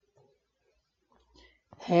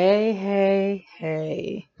Hey, hey,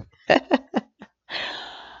 hey.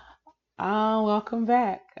 Welcome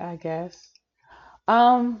back, I guess.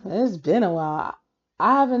 It's been a while.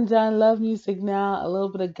 I haven't done love music now, a little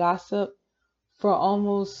bit of gossip for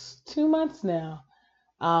almost 2 months now.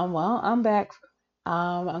 I'm back.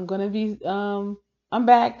 I'm gonna be I'm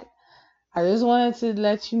back. I just wanted to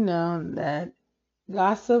let you know that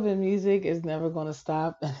gossip and music is never gonna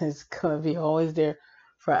stop and it's gonna be always there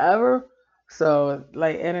forever. So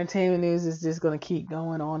like entertainment news is just gonna keep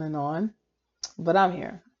going on and on. But I'm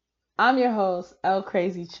here. I'm your host, El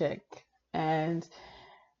Crazy Chick, and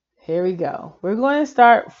here we go. We're going to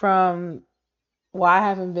start from why I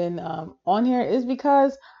haven't been on here is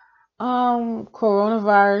because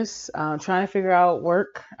coronavirus. Trying to figure out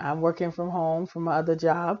work. I'm working from home from my other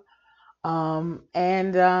job, and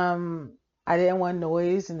I didn't want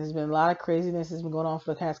noise, and there's been a lot of craziness that's been going on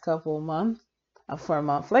for the past couple of months. For a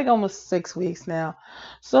month, like almost 6 weeks now.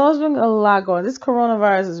 So there's been a lot going. This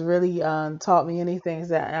coronavirus has really taught me many things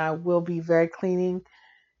that I will be very cleaningness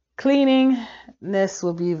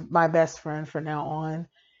will be my best friend from now on,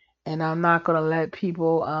 and I'm not gonna let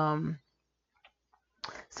people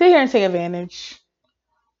sit here and take advantage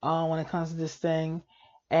when it comes to this thing.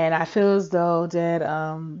 And I feel as though that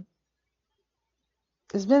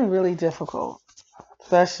it's been really difficult,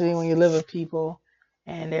 especially when you live with people,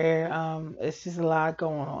 and there it's just a lot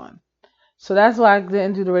going on. So that's why I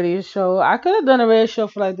didn't do the radio show. I could have done a radio show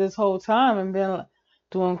for like this whole time and been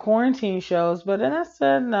doing quarantine shows, but then I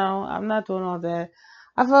said no, I'm not doing all that.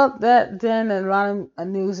 I felt that then a lot of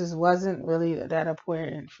news just wasn't really that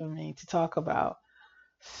important for me to talk about.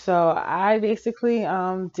 So I basically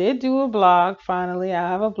did do a blog finally. I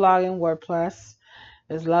have a blog in WordPress.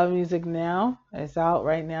 It's Love Music Now. It's out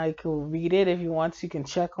right now. You can read it if you want to. You can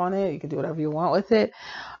check on it. You can do whatever you want with it.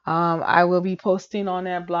 I will be posting on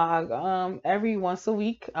that blog every once a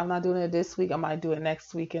week. I'm not doing it this week. I might do it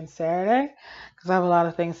next week and Saturday because I have a lot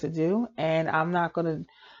of things to do, and I'm not gonna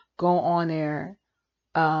go on there.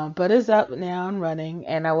 But it's up now and running,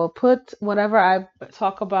 and I will put whatever I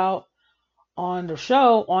talk about on the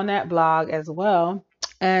show on that blog as well,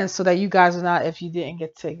 and so that you guys are not, if you didn't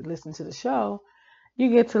get to listen to the show, you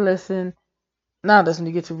get to listen. Not listen,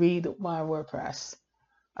 you get to read my WordPress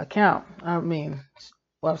account. I mean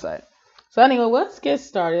website. So anyway, let's get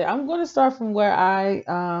started. I'm going to start from where I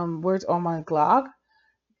worked on my blog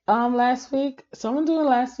last week. So I'm doing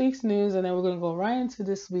last week's news, and then we're going to go right into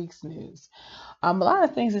this week's news. A lot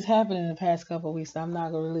of things has happened in the past couple of weeks that I'm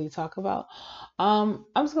not going to really talk about. I'm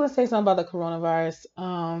just going to say something about the coronavirus.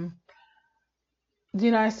 The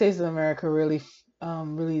United States of America really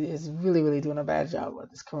is really doing a bad job with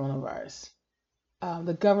this coronavirus.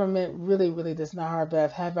 The government really does not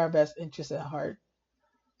have our best interests at heart.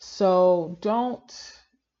 So don't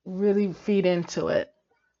really feed into it.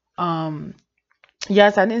 Um,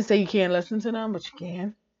 yes, I didn't say you can't listen to them, but you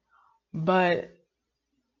can. But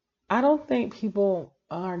I don't think people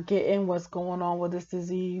are getting what's going on with this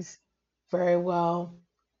disease very well.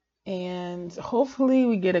 And hopefully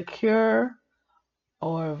we get a cure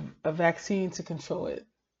or a vaccine to control it.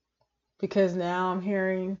 Because now I'm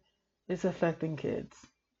hearing it's affecting kids,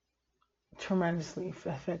 tremendously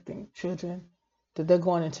affecting children, that they're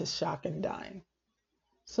going into shock and dying.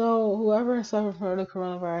 So whoever is suffering from the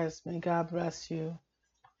coronavirus, may God bless you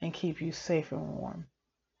and keep you safe and warm.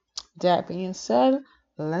 That being said,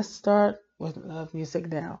 let's start with love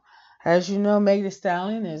music now. As you know, Meg Thee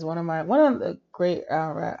Stallion is one of the great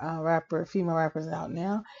female rappers out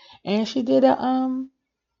now, and she did a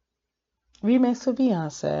remix for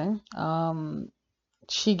Beyonce.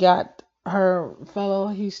 She got her fellow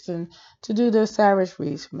Houston to do the Savage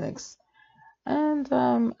remix, and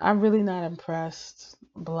I'm really not impressed.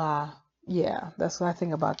 Blah. Yeah, that's what I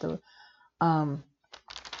think about the um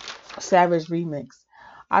Savage remix.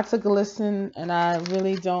 I took a listen and I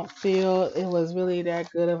really don't feel it was really that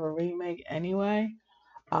good of a remake anyway.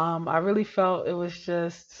 I really felt it was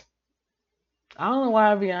just, I don't know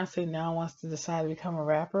why Beyonce now wants to decide to become a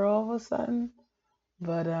rapper all of a sudden,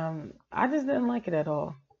 but I just didn't like it at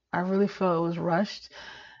all. I really felt it was rushed.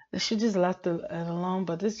 They should just left it alone.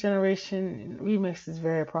 But this generation remix is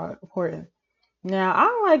very important. Now,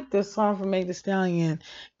 I like the song from Meg Thee Stallion,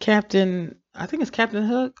 Captain, I think it's Captain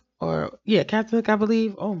Hook, or yeah, Captain Hook, I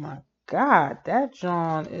believe. Oh my God, that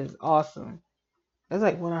John is awesome. It's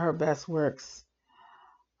like one of her best works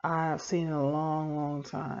I've seen in a long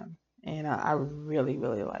time, and I really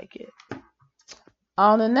like it.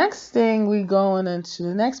 The next thing we going into,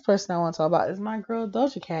 the next person I want to talk about is my girl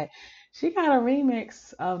Doja Cat. She got a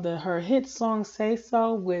remix of her hit song "Say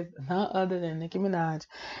So" with none other than Nicki Minaj,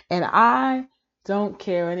 and I Don't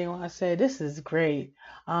care what anyone say. This is great.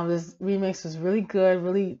 This remix was really good.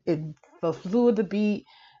 Really, it flew with the beat.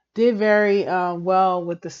 Did very well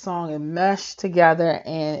with the song. It meshed together,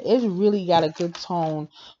 and it really got a good tone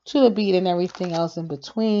to the beat and everything else in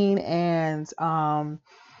between. And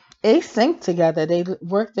they synced together. They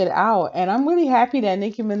worked it out, and I'm really happy that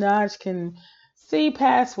Nicki Minaj can see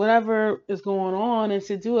past whatever is going on and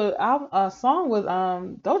to do a song with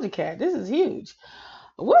Doja Cat. This is huge.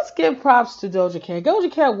 Let's give props to Doja Cat.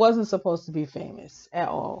 Doja Cat wasn't supposed to be famous at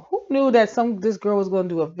all. Who knew that this girl was going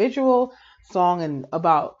to do a visual song and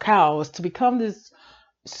about cows to become this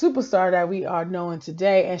superstar that we are knowing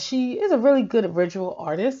today? And she is a really good original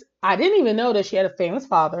artist. I didn't even know that she had a famous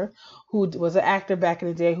father who was an actor back in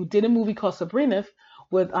the day who did a movie called Sabrina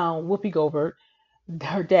with Whoopi Goldberg,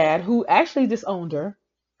 her dad, who actually disowned her,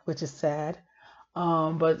 which is sad.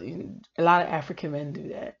 But a lot of African men do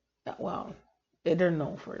that. Well, they're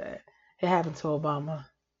known for that. It happened to Obama.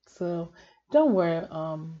 So don't worry,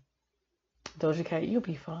 Doja Cat, you'll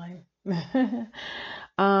be fine.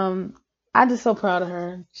 um, I'm just so proud of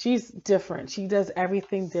her. She's different. She does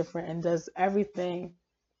everything different and does everything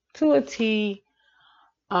to a T,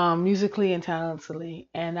 musically and talentedly.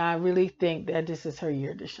 And I really think that this is her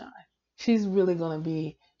year to shine. She's really gonna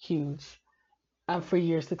be huge for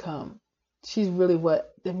years to come. She's really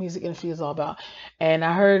what the music industry is all about. And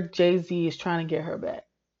I heard Jay-Z is trying to get her back.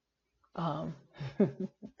 Um,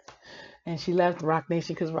 and she left Rock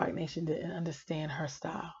Nation because Rock Nation didn't understand her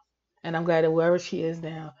style. And I'm glad that wherever she is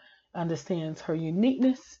now understands her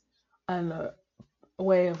uniqueness and the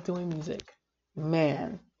way of doing music.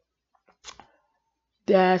 Man,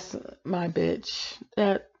 that's my bitch.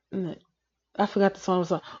 That I forgot the song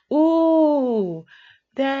was on. Ooh,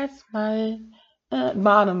 that's my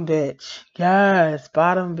bottom bitch. Yes,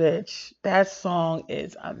 bottom bitch. That song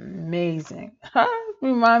is amazing.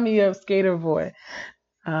 Remind me of Skater Boy.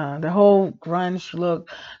 The whole grunge look.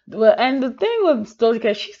 Well, and the thing with Doja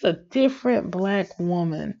Cat, she's a different black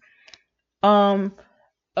woman. Um,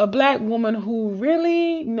 a black woman who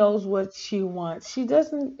really knows what she wants. She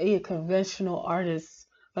doesn't a conventional artist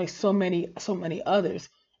like so many others.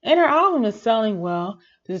 And her album is selling well.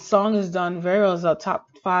 The song is done very well. It's up top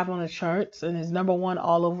 5 on the charts and is number one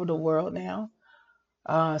all over the world now.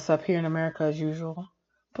 It's up here in America as usual.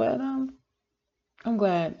 But I'm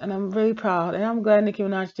glad and I'm really proud and I'm glad Nicki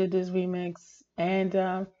Minaj did this remix and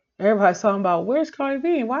everybody's talking about where's Cardi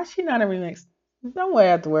B? Why is she not a remix? Don't worry,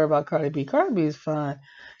 have to worry about Cardi B. Cardi B is fine.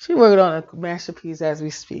 She working on a masterpiece as we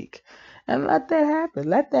speak. And let that happen.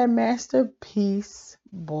 Let that masterpiece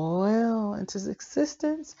boil into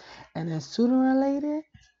existence and then sooner or later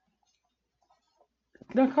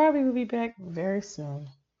the Cardi B will be back very soon.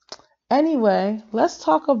 Anyway, let's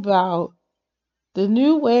talk about the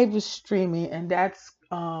new wave of streaming and that's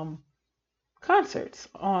concerts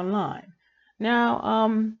online. Now,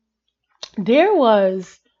 there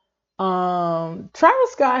was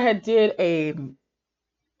Travis Scott had did a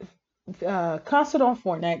concert on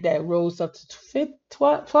Fortnite that rose up to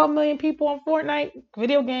 12 million people on Fortnite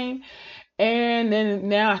video game, and then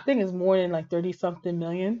now I think it's more than like 30 something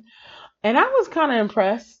million. And I was kind of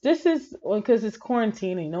impressed. This is because it's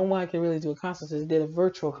quarantine and no one can really do a concert. So they did a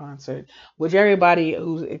virtual concert, which everybody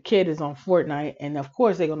who's a kid is on Fortnite, and of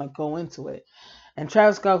course they're gonna go into it. And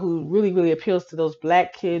Travis Scott, who really, really appeals to those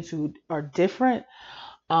black kids who are different.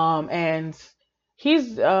 And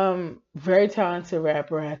he's very talented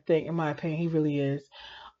rapper, I think, in my opinion, he really is.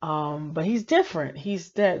 But he's different.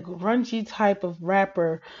 He's that grungy type of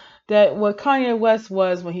rapper that what Kanye West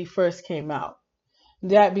was when he first came out.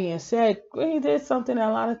 That being said, he did something that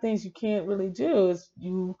a lot of things you can't really do is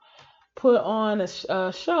you put on a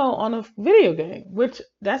show on a video game, which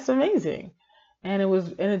that's amazing. And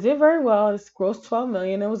it did very well. It's grossed 12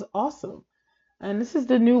 million. It was awesome. And this is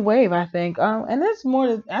the new wave, I think. And there's more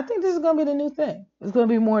to, I think this is going to be the new thing. There's going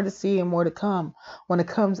to be more to see and more to come when it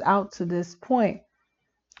comes out to this point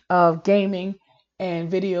of gaming and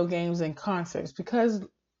video games and concerts. Because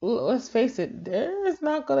let's face it, there is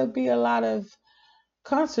not going to be a lot of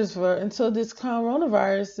concerts for until this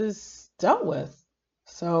coronavirus is dealt with.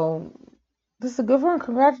 So this is a good one.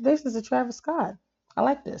 Congratulations to Travis Scott. I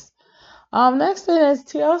like this. Next thing is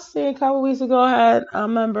TLC a couple weeks ago had a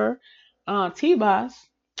member, T-Boz,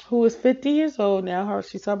 who is 50 years old now.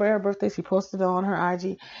 She celebrated her birthday. She posted it on her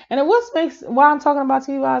IG. And it what makes why I'm talking about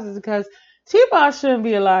T-Boz is because T-Boz shouldn't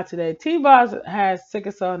be alive today. T-Boz has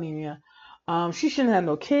sickle cell anemia. She shouldn't have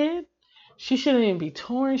no kid. She shouldn't even be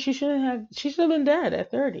touring. She should have been dead at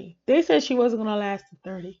 30. They said she wasn't gonna last to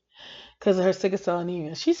 30 because of her sickle cell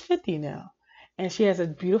anemia. She's 50 now, and she has a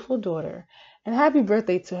beautiful daughter. And happy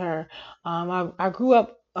birthday to her. I grew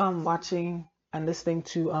up watching. and listening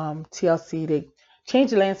to TLC. They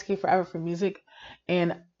changed the landscape forever for music,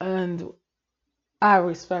 and I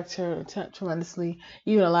respect her tremendously.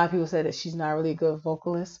 Even a lot of people say that she's not really a good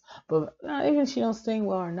vocalist, but even if she don't sing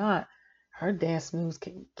well or not, her dance moves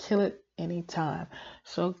can kill it anytime.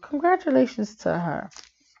 So congratulations to her.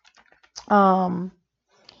 Um,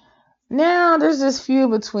 Now there's this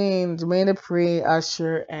feud between Jermaine Dupri,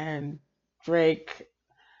 Usher, and Drake.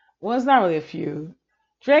 Well, it's not really a feud.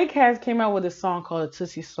 Drake has came out with a song called "A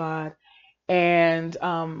Tootsie Slide," and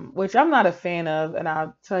which I'm not a fan of, and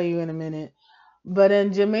I'll tell you in a minute. But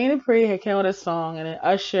then Jermaine Dupri had came out with a song, and then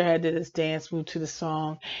Usher had did this dance move to the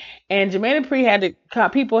song, and Jermaine Dupri had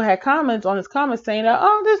people had comments on his comments saying that,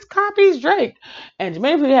 oh, this copies Drake, and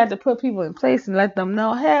Jermaine Dupri had to put people in place and let them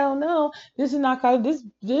know, hell no, this is not copy.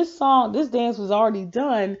 This song, this dance was already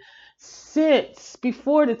done since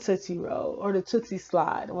before the Tootsie Roll or the Tootsie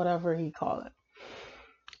Slide, whatever he called it.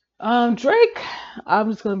 Drake, I'm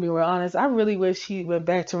just gonna be real honest. I really wish he went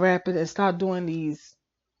back to rapping and stopped doing these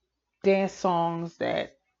dance songs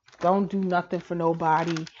that don't do nothing for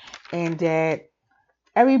nobody, and that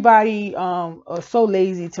everybody are so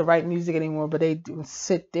lazy to write music anymore, but they do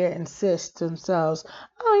sit there and insist themselves,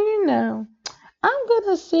 oh, I'm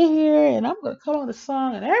gonna sit here and I'm gonna come on the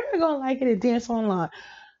song and everybody gonna like it and dance online.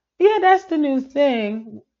 Yeah, that's the new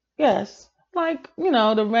thing. Yes. Like,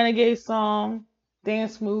 the Renegade song,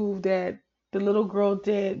 dance move that the little girl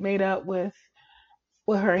did, made up with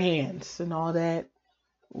her hands and all that.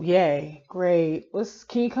 Yay, great.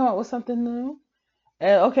 Can you come up with something new?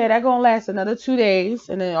 Okay, that gonna last another 2 days,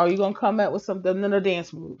 and then are you gonna come up with something another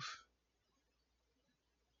dance move?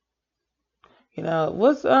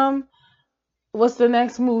 What's the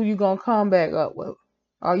next move you gonna come back up with?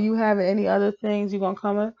 Are you having any other things you gonna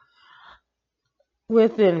come up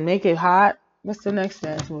with and make it hot? What's the next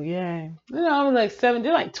dance move? Yeah, I'm like seven.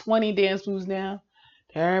 They're like 20 dance moves now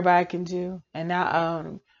that everybody can do, and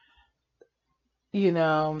now you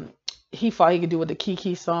know, he thought he could do with the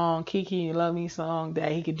Kiki song, Kiki You Love Me song,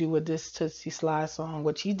 that he could do with this Tootsie Slide song,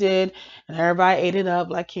 which he did, and everybody ate it up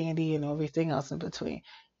like candy and everything else in between.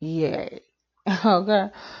 Yay. Okay.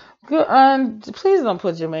 Good. Please don't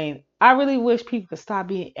put Jermaine. I really wish people could stop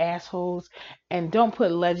being assholes and don't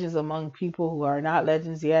put legends among people who are not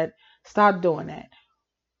legends yet. Stop doing that.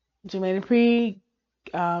 Jermaine Dupri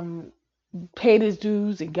um, paid his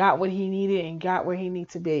dues and got what he needed and got where he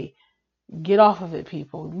needs to be. Get off of it,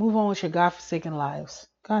 people. Move on with your godforsaken lives.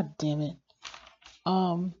 God damn it.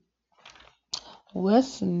 Um,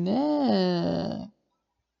 what's next?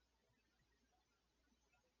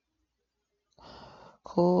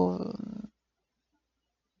 Cool.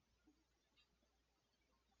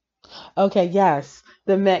 Okay, yes.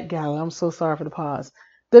 The Met Gala. I'm so sorry for the pause.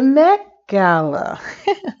 The Met Gala.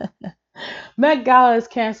 Met Gala is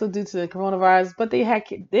canceled due to the coronavirus, but they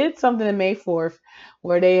did something on May 4th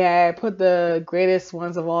where they had put the greatest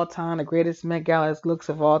ones of all time, the greatest Met Gala looks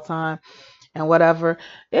of all time, and whatever.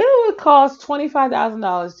 It would cost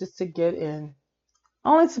 $25,000 just to get in,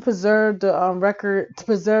 only to preserve the record, to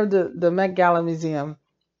preserve the Met Gala Museum.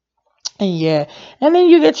 And yeah, and then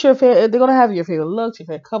you get your favorite. They're gonna have your favorite looks, your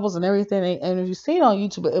favorite couples, and everything. And if you see it on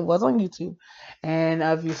YouTube, it was on YouTube. And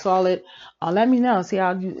if you saw it, let me know. See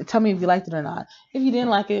how you tell me if you liked it or not. If you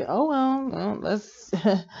didn't like it, oh well, let's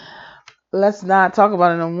let's not talk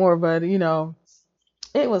about it no more. But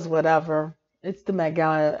it was whatever. It's the Met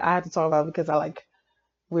Gala. I had to talk about it because I like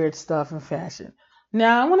weird stuff and fashion.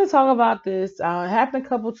 Now I want to talk about this. It happened a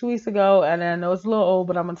couple 2 weeks ago, and I know it's a little old,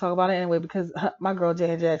 but I'm gonna talk about it anyway because my girl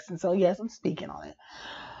Janet Jackson. So yes, I'm speaking on it.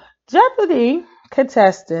 Jeopardy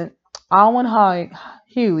contestant Alwyn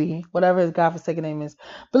Huey, whatever his godforsaken name is,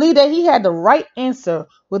 believed that he had the right answer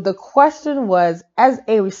when the question was, as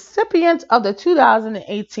a recipient of the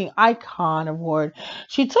 2018 Icon Award,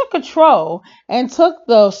 she took control and took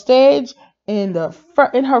the stage in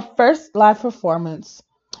her first live performance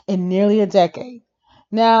in nearly a decade.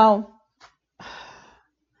 Now,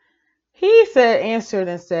 he answered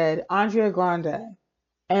and said Andrea Grande.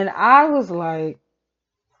 And I was like,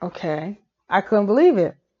 okay. I couldn't believe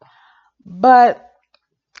it. But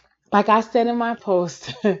like I said in my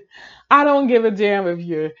post, I don't give a damn if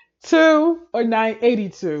you're 2 or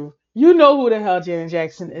 82. You know who the hell Janet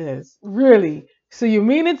Jackson is. Really. So you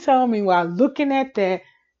mean to tell me while looking at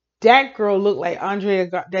that girl looked like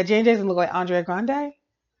that Janet Jackson looked like Andrea Grande?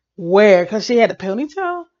 Where? Because she had a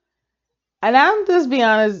ponytail? And I'm just being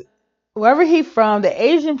honest, wherever he from, the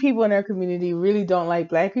Asian people in their community really don't like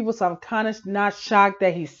black people, so I'm kind of not shocked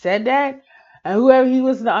that he said that. And whoever he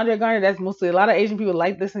was in the Andre Garner, that's mostly a lot of Asian people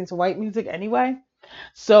like listening to white music anyway.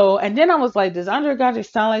 So, and then I was like, does Andre Garner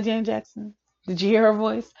sound like Janet Jackson? Did you hear her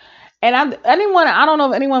voice? And I don't know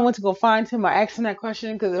if anyone went to go find him or ask him that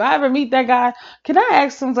question. Because if I ever meet that guy, can I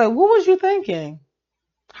ask him like, what was you thinking?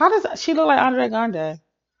 How does she look like Andre Grande?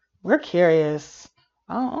 We're curious.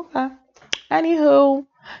 Oh, okay. Anywho,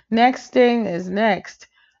 next thing is next.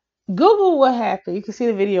 Google what happened. You can see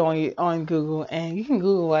the video on Google, and you can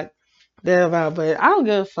Google what they're about. But I don't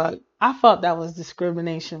give a fuck. I thought that was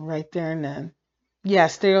discrimination right there and then. Yeah,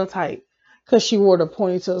 stereotype. Because she wore the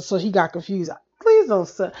ponytail, so he got confused. Please don't.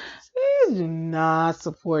 Please do not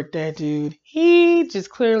support that dude. He just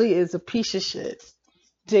clearly is a piece of shit,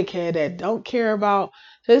 dickhead that don't care about.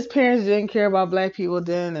 His parents didn't care about black people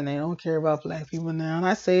then, and they don't care about black people now. And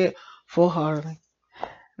I say it full heartedly.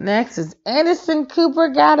 Next is Anderson Cooper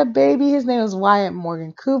got a baby. His name is Wyatt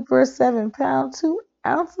Morgan Cooper, 7 pounds, 2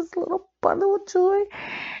 ounces, little bundle of joy.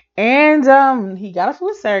 And he got it from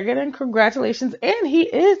a surrogate, and congratulations. And he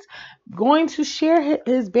is going to share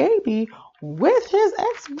his baby with his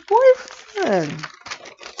ex-boyfriend.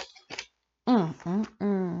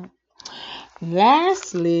 Mm-mm-mm.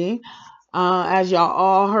 Lastly, as y'all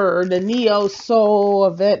all heard, the Neo Soul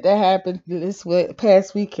event that happened this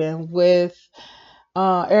past weekend with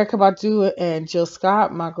Erica Badu and Jill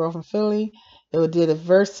Scott, my girl from Philly. They did a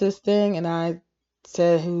versus thing, and I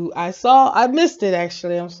said who I saw. I missed it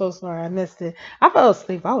actually. I'm so sorry. I missed it. I fell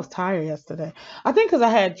asleep. I was tired yesterday. I think because I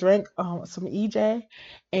had drank some EJ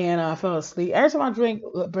and I fell asleep. Every time I drink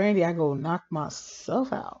brandy, I go knock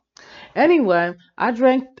myself out. Anyway, I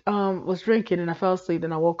was drinking and I fell asleep.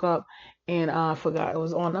 Then I woke up and I forgot it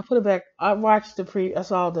was on. I put it back. I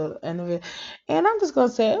saw the end of it, and I'm just gonna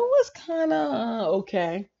say it was kind of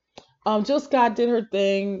okay. Jill Scott did her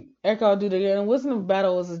thing. Erica will do it again. It wasn't a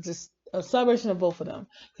battle. It was just a celebration of both of them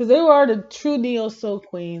because they were the true neo soul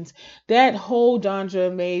queens. That whole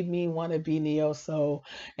genre made me want to be neo soul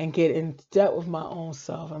and get in depth with my own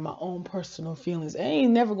self and my own personal feelings. I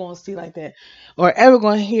ain't never gonna see like that, or ever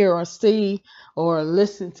gonna hear or see or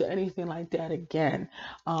listen to anything like that again,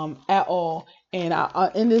 at all. And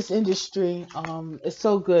in this industry, it's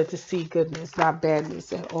so good to see goodness, not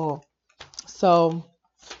badness at all. So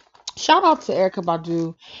shout out to Erica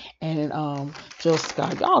Badu and Jill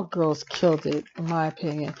Scott. Y'all girls killed it, in my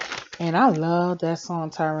opinion. And I love that song,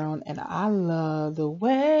 Tyrone. And I love the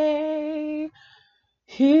way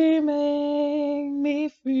he made me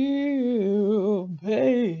feel,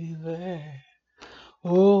 baby.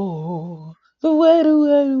 Oh, the way.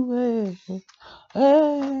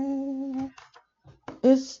 Hey,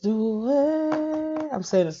 it's the way. I'm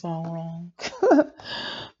saying the song wrong.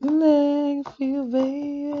 Make me feel,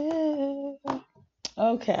 baby.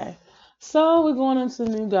 Okay, so we're going into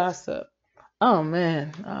new gossip. Oh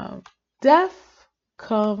man, death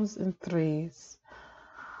comes in threes.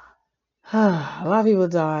 A lot of people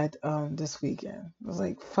died this weekend. It was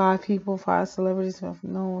like 5 people, 5 celebrities who have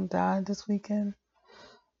known died this weekend.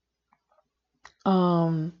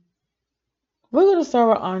 Um, we're gonna start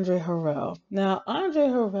with Andre Harrell. Now, Andre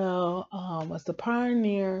Harrell was the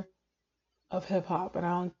pioneer of hip hop,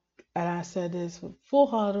 and I said this full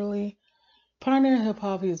heartedly. Pioneer hip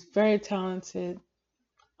hop. He is very talented.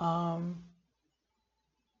 Um,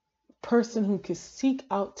 person who could seek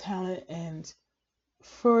out talent and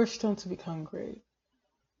force them to become great.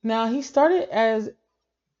 Now he started as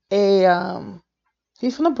a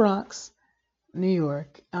he's from the Bronx, New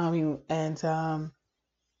York. And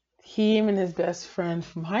him and his best friend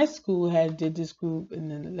from high school had did this group in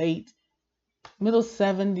the late middle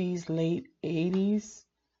 70s, late 80s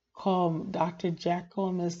called Dr. Jekyll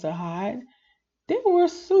and Mr. Hyde. They wore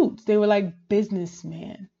suits. They were like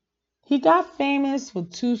businessmen. He got famous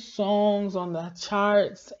with 2 songs on the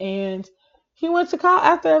charts, and he went to college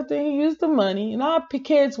after everything. He used the money, and all the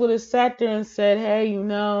kids would have sat there and said, "Hey,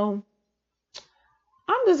 I'm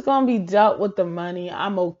just gonna be dealt with the money.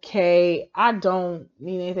 I'm okay. I don't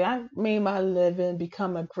need anything. I made my living,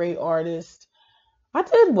 become a great artist. I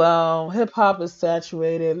did well. Hip hop is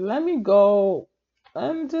saturated. Let me go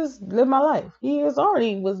and just live my life." He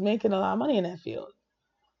was making a lot of money in that field,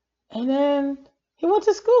 and then he went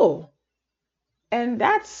to school. And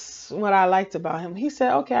that's what I liked about him. He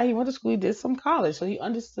said, okay, he went to school, he did some college, so he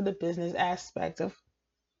understood the business aspect of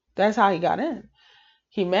that's how he got in.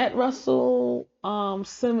 He met Russell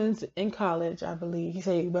Simmons in college, I believe. He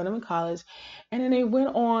said he met him in college. And then they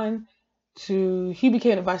went on he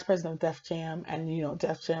became the vice president of Def Jam, and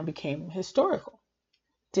Def Jam became historical.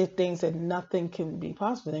 Did things that nothing can be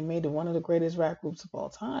possible. They made it one of the greatest rap groups of all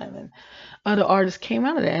time. And other artists came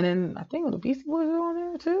out of that. And then I think the Beastie Boys were on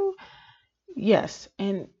there too. Yes.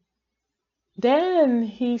 And then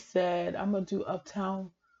he said, I'm going to do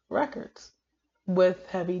Uptown Records with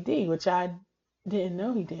Heavy D, which I didn't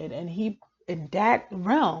know he did. And he in that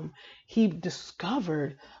realm, he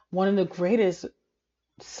discovered one of the greatest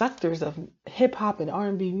sectors of hip hop and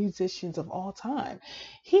R&B musicians of all time.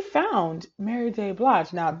 He found Mary J.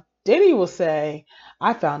 Blige. Now, Diddy will say,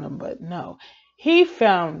 I found him, but no. He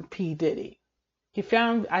found P. Diddy.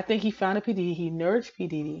 I think he founded P. Diddy. He nourished P.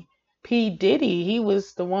 Diddy. P. Diddy, he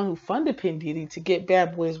was the one who funded P. Diddy to get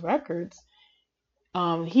Bad Boys Records.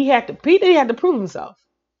 P. Diddy had to prove himself.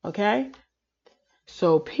 Okay?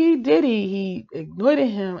 So P. Diddy, he ignored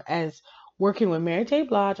him as working with Mary J.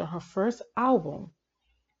 Blige on her first album,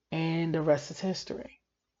 and the rest is history.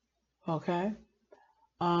 Okay?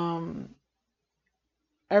 Um,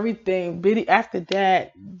 Everything Biddy after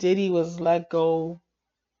that, Diddy was let go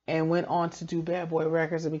and went on to do Bad Boy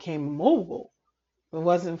Records and became a mogul. If it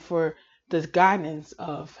wasn't for the guidance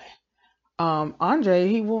of Andre,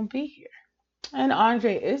 he won't be here. And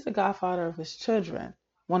Andre is the godfather of his children,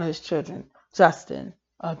 one of his children, Justin,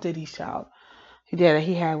 Diddy's child. He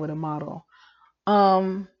had with a model.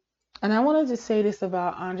 Um, and I wanted to say this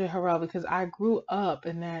about Andre Harrell because I grew up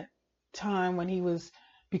in that time when he was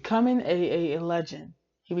becoming a legend.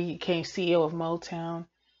 He became CEO of Motown.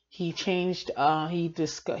 He changed. He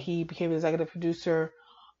became executive producer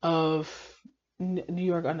of New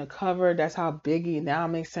York Undercover. That's how Biggie. Now it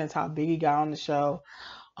makes sense how Biggie got on the show.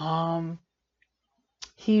 Um,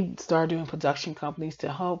 he started doing production companies to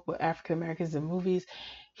help with African Americans in movies.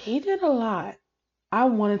 He did a lot. I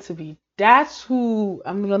wanted to be. That's who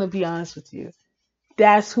I'm gonna be honest with you.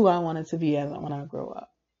 That's who I wanted to be as when I grow up.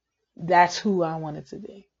 That's who I wanted to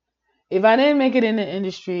be. If I didn't make it in the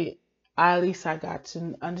industry, at least I got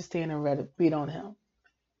to understand and read on him.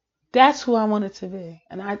 That's who I wanted to be,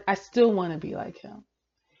 and I still want to be like him.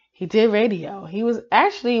 He did radio. He was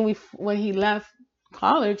actually when he left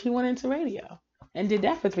college, he went into radio and did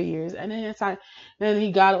that for 3 years, and then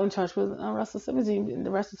he got in touch with Russell Simmons, and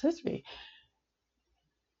the rest is history.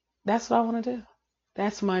 That's what I want to do.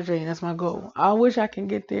 That's my dream. That's my goal. I wish I can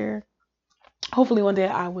get there. Hopefully one day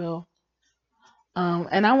I will.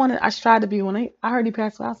 And I strive to be I heard he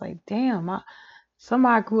passed away, I was like, damn,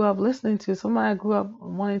 somebody I grew up listening to, somebody I grew up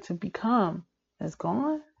wanting to become is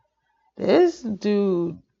gone. This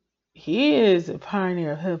dude, he is a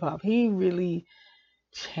pioneer of hip hop. He really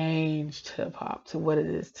changed hip hop to what it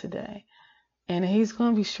is today. And he's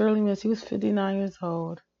going to be surely missed. He was 59 years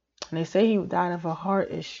old. And they say he died of a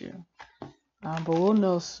heart issue. But we'll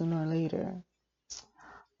know sooner or later.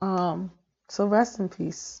 So rest in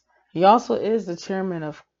peace. He also is the chairman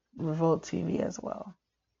of Revolt TV as well.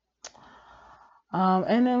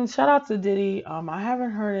 And then shout out to Diddy. I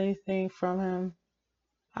haven't heard anything from him.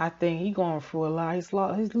 I think he's going through a lot. He's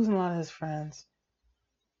losing a lot of his friends.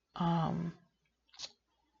 And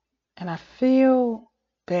I feel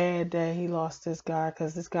bad that he lost this guy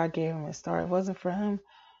because this guy gave him a start. If it wasn't for him,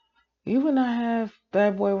 we would not have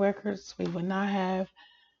Bad Boy Records. We would not have.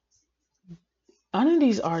 None of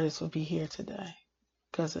these artists would be here today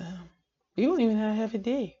because of him. We wouldn't even have Heavy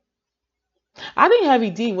D. I think Heavy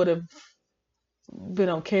D would have been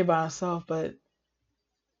okay by himself, but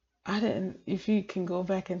I didn't. If you can go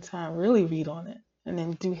back in time, really read on it, and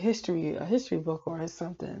then do a history book or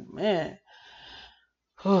something, man.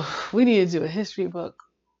 We need to do a history book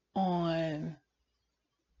on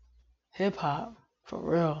hip hop for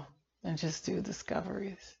real, and just do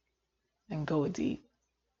discoveries and go deep.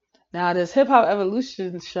 Now, this Hip Hop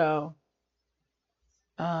Evolution show,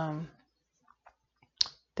 um,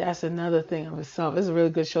 that's another thing of itself. It's a really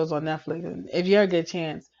good show on Netflix, and if you ever get a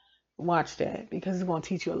chance, watch that because it's going to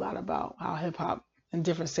teach you a lot about how hip hop and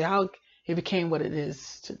different how it became what it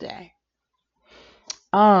is today.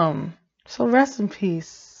 So rest in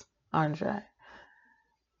peace, Andre.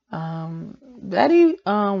 Betty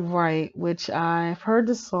Wright, which I've heard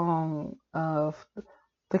the song of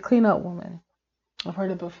The Cleanup Woman. I've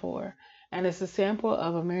heard it before. And it's a sample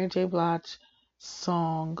of a Mary J. Blige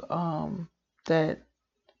song that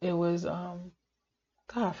it was God,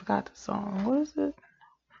 I forgot the song. What is it?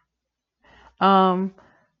 A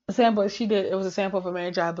sample she did. It was a sample of a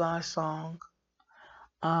Mary J. Blige song.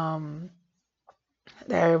 That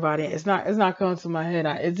everybody. It's not coming to my head.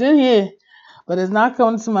 It's in here, but it's not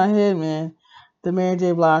coming to my head, man. The Mary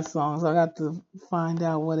J. Blige song. So I got to find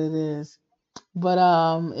out what it is. But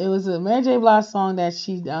it was a Mary J. Blige song that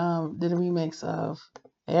she did a remix of.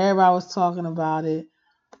 Everybody was talking about it.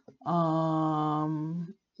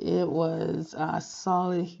 It was I saw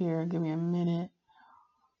it here. Give me a minute.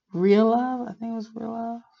 Real Love. I think it was Real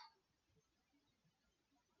Love.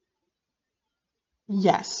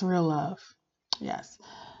 Yes, Real Love. Yes.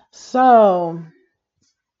 So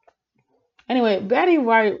anyway, Betty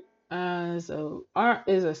Wright is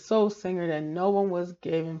a soul singer that no one was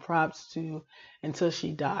giving props to until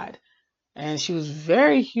she died. And she was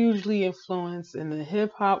very hugely influenced in the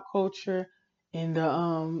hip hop culture, in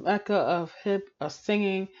the mecca of hip of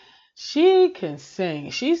singing. She can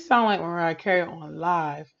sing. She sound like Mariah Carey on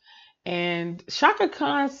live. And Shaka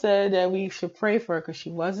Khan said that we should pray for her because she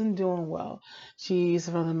wasn't doing well. She's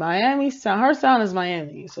from the Miami sound. Her sound is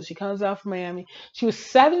Miami, so she comes out from Miami. She was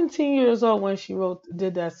 17 years old when she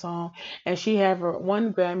did that song, and she had her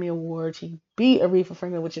one Grammy award. She beat Aretha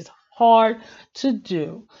Franklin, which is hard to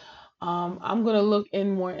do. I'm gonna look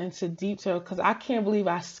in more into detail because I can't believe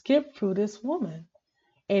I skipped through this woman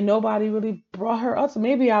and nobody really brought her up. So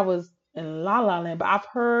maybe I was in La La Land, but I've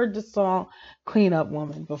heard the song Clean Up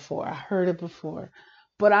Woman before. I heard it before.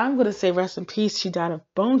 But I'm going to say rest in peace. She died of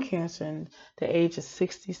bone cancer at the age of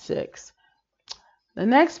 66. The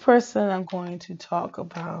next person I'm going to talk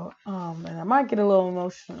about, and I might get a little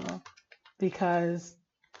emotional because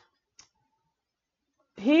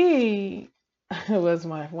he was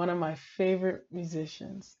one of my favorite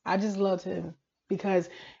musicians. I just loved him because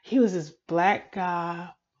he was this black guy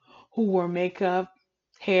who wore makeup,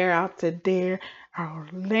 hair out to there,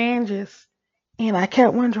 outlandish. And I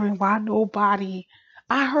kept wondering why nobody.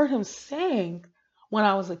 I heard him sing when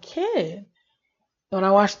I was a kid, when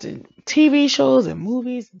I watched the TV shows and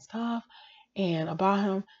movies and stuff, and about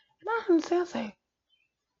him. And I heard him sing. I was like,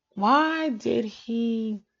 why did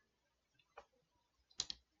he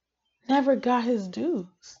never got his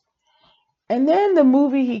dues? And then the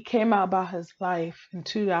movie he came out about his life in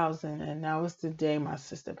 2000, and that was the day my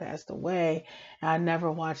sister passed away. And I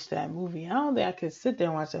never watched that movie. I don't think I could sit there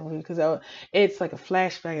and watch that movie because it's like a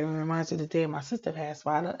flashback. It reminds me of the day my sister passed.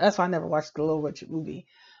 That's why I never watched the Little Richard movie,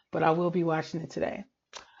 but I will be watching it today.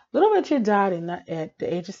 Little Richard died at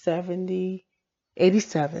the age of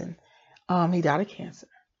 87. He died of cancer.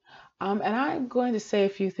 And I'm going to say a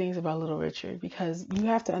few things about Little Richard because you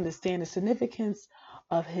have to understand the significance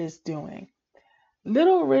of his doing.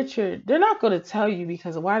 Little Richard, they're not going to tell you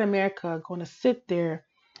because white America are going to sit there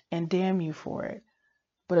and damn you for it.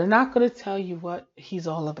 But they're not going to tell you what he's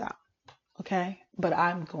all about. Okay? But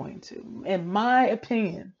I'm going to. In my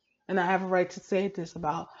opinion, and I have a right to say this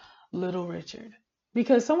about Little Richard.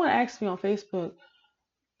 Because someone asked me on Facebook,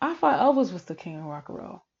 I thought Elvis was the king of rock and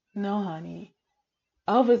roll. No, honey.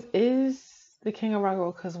 Elvis is the king of rock and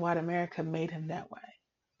roll because white America made him that way.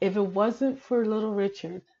 If it wasn't for Little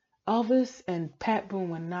Richard, Elvis and Pat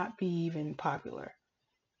Boone would not be even popular.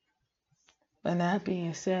 And that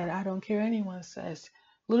being said, I don't care anyone says.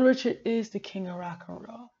 Little Richard is the king of rock and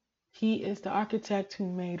roll. He is the architect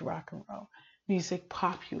who made rock and roll music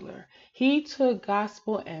popular. He took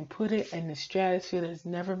gospel and put it in the stratosphere that's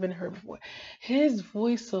never been heard before. His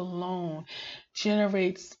voice alone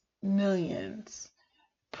generates millions.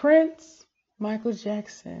 Prince, Michael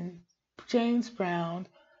Jackson, James Brown,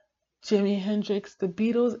 Jimi Hendrix, the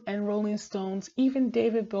Beatles, and Rolling Stones, even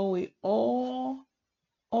David Bowie, all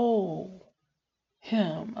owe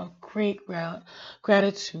him a great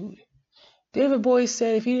gratitude. David Bowie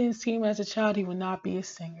said if he didn't see him as a child, he would not be a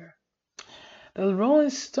singer. The Rolling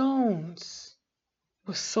Stones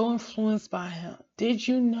were so influenced by him. Did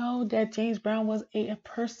you know that James Brown was an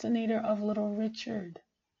impersonator of Little Richard?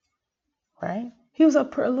 Right? He was a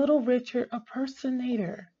Little Richard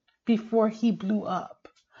impersonator before he blew up.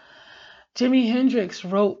 Jimi Hendrix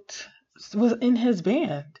was in his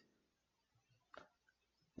band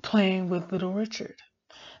playing with Little Richard.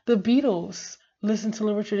 The Beatles listened to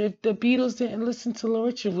Little Richard. If the Beatles didn't listen to Little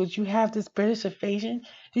Richard, would you have this British invasion?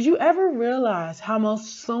 Did you ever realize how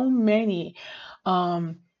so many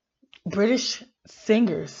British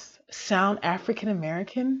singers sound African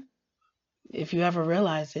American? If you ever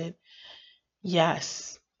realize it,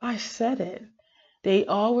 yes, I said it. They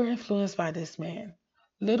all were influenced by this man.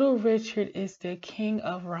 Little Richard is the king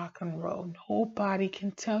of rock and roll. Nobody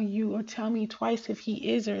can tell you or tell me twice if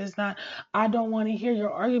he is or is not. I don't want to hear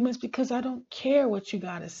your arguments because I don't care what you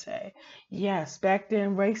got to say. Yes, back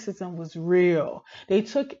then racism was real. They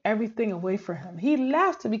took everything away from him. He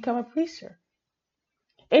left to become a preacher.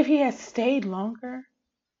 If he had stayed longer,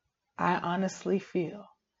 I honestly feel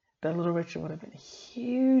that Little Richard would have been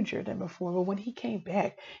huger than before. But when he came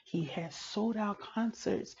back, he had sold out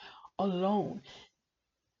concerts alone.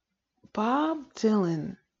 Bob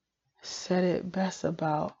Dylan said it best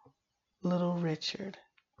about Little Richard.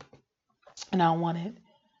 And I wanted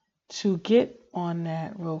to get on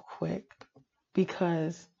that real quick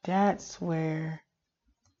because that's where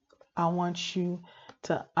I want you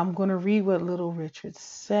to. I'm going to read what Little Richard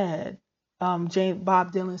said. Bob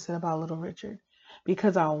Dylan said about Little Richard.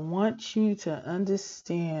 because I want you to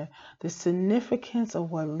understand the significance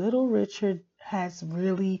of what Little Richard has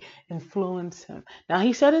really influenced him. Now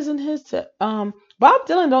he said this in his Bob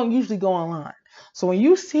Dylan don't usually go online. So when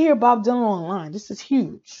you hear Bob Dylan online, this is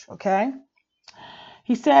huge, okay?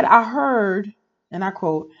 He said, I heard, and I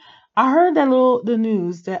quote, I heard the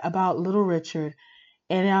news that about Little Richard,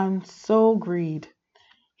 and I'm so grieved.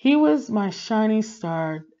 He was my shining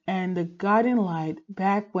star and the guiding light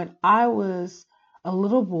back when I was a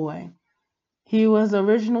little boy. He was the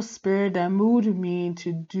original spirit that moved me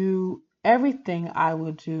to do everything I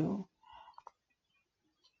would do.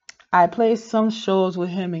 I played some shows with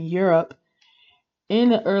him in Europe in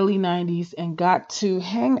the early 90s and got to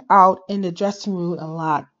hang out in the dressing room a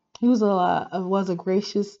lot. He was a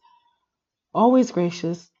gracious, always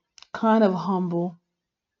gracious, kind of humble,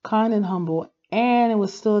 kind and humble, and it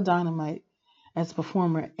was still dynamite as a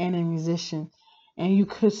performer and a musician, and you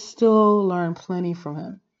could still learn plenty from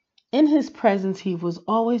him. In his presence, he was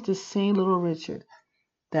always the same Little Richard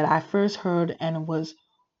that I first heard and was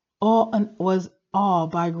all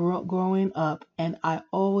by growing up, and I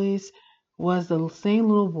always was the same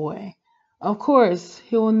little boy. Of course,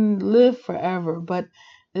 he will live forever, but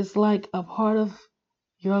it's like a part of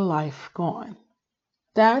your life gone.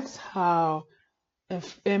 That's how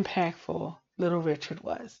impactful Little Richard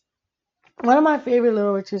was. One of my favorite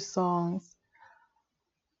Little Richard songs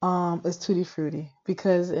is Tutti Frutti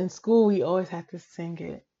because in school we always had to sing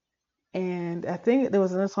it. And I think there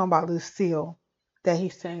was another song about Lucille that he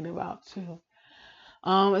sang about too.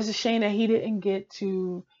 It's a shame that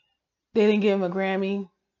they didn't give him a Grammy.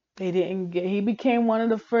 He became one of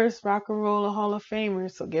the first rock and roll Hall of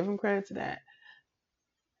Famers, so give him credit to that.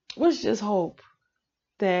 Let's just hope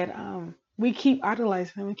that we keep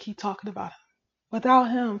idolizing him and keep talking about him.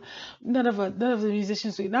 Without him, none of the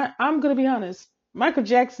musicians we not. I'm gonna be honest. Michael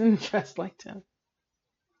Jackson dressed like him,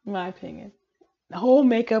 in my opinion. The whole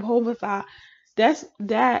makeup, whole facade.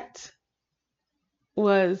 That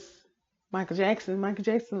was Michael Jackson. Michael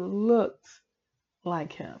Jackson looked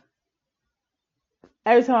like him.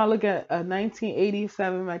 Every time I look at a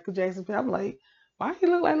 1987 Michael Jackson film, I'm like, why he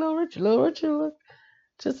look like Little Richard? Little Richard look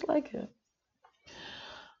just like him.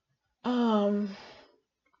 Um,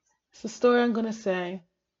 it's a story I'm gonna say.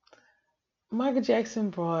 Michael Jackson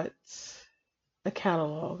brought a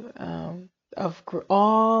catalog of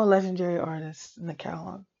all legendary artists in the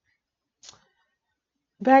catalog.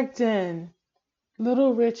 Back then,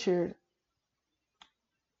 Little Richard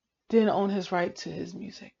didn't own his right to his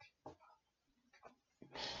music.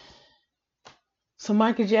 So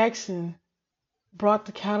Michael Jackson brought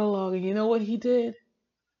the catalog, and you know what he did?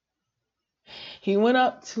 He went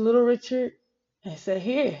up to Little Richard and said,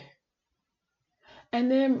 "Here."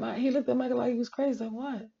 And then he looked at Michael like he was crazy. Like,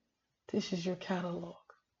 what? This is your catalog.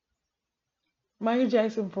 Michael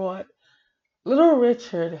Jackson brought Little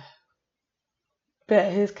Richard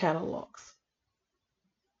back his catalogs.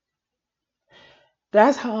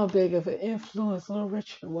 That's how big of an influence Little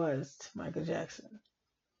Richard was to Michael Jackson.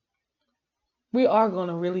 We are going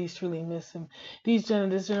to really, truly miss him. This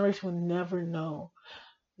generation will never know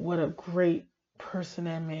what a great person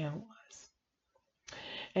that man was.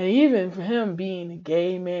 And even for him being a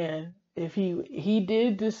gay man, if he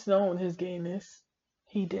did disown his gayness,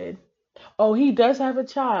 he did. Oh, he does have a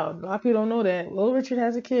child. A lot of people don't know that. Little Richard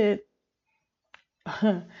has a kid.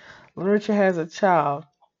 Little Richard has a child.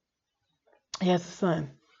 He has a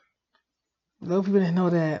son. A lot of people didn't know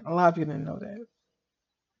that. A lot of people didn't know that.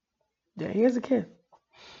 Yeah, he has a kid.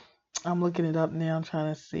 I'm looking it up now. I'm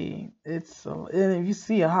trying to see. And if you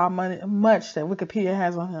see how much that Wikipedia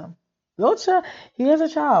has on him, little child, he has a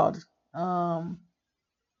child.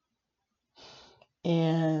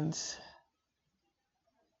 And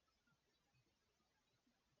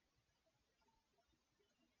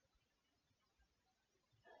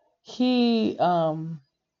he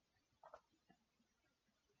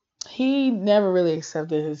he never really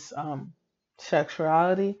accepted his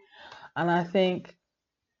sexuality, and I think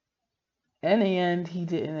in the end he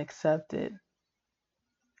didn't accept it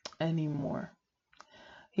anymore.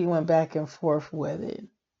 He went back and forth with it.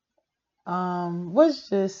 Let's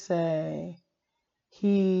just say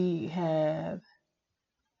he had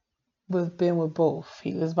been with both.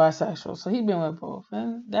 He was bisexual, so he'd been with both,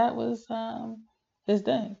 and that was his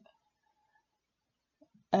thing.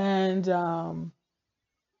 And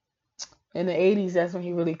in the 80s, that's when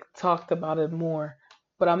he really talked about it more.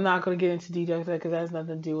 But I'm not going to get into details because that has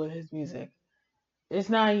nothing to do with his music. It's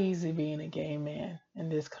not easy being a gay man in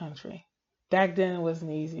this country. Back then, it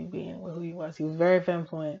wasn't easy being who he was. He was very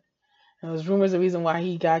flamboyant. And there was rumors the reason why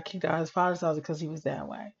he got kicked out of his father's house because he was that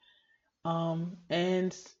way.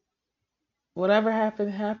 And whatever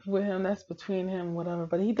happened happened with him. That's between him, whatever.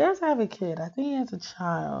 But he does have a kid. I think he has a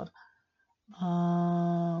child.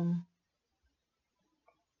 Um,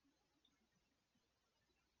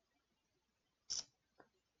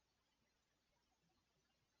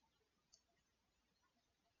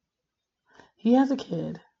 he has a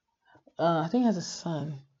kid. I think he has a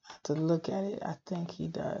son. I have to look at it. I think he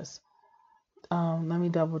does. Let me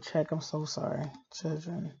double check. I'm so sorry.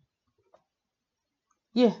 Children.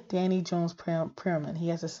 Yeah, Danny Jones Perriman. He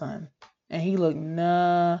has a son, and he looked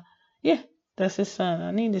Yeah, that's his son.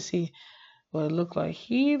 I need to see what it looked like.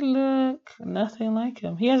 He looked nothing like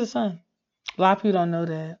him. He has a son. A lot of people don't know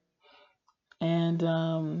that, and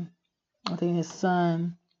I think his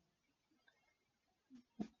son.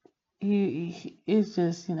 He it's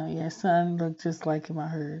just yeah, his son looked just like him. I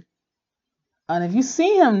heard. And if you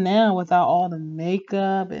see him now without all the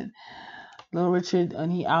makeup and Little Richard,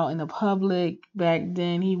 and he out in the public, back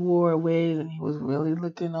then he wore a wig and he was really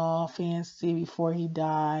looking all fancy before he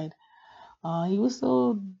died. He was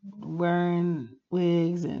still wearing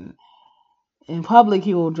wigs, and in public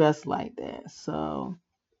he will dress like that. So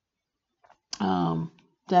um,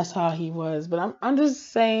 that's how he was. But I'm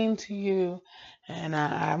just saying to you, and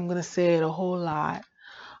I'm gonna say it a whole lot.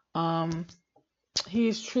 Um, he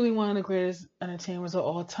is truly one of the greatest entertainers of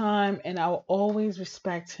all time, and I will always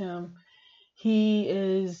respect him. He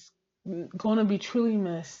is going to be truly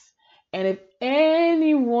missed. And if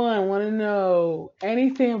anyone want to know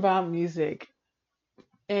anything about music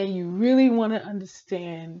and you really want to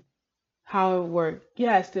understand how it worked,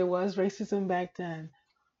 yes, there was racism back then,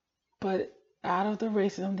 but out of the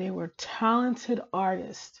racism, they were talented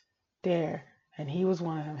artists there, and he was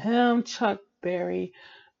one of them. Him, Chuck Berry,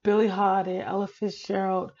 Billie Holiday, Ella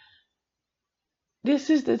Fitzgerald. This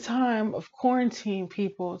is the time of quarantine,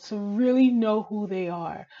 people, to really know who they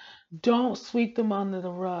are. Don't sweep them under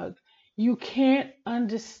the rug. You can't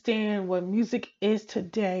understand what music is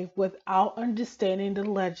today without understanding the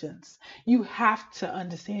legends. You have to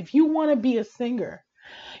understand. If you want to be a singer,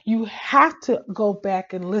 you have to go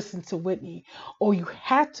back and listen to Whitney, or you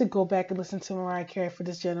have to go back and listen to Mariah Carey for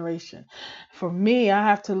this generation. For me, I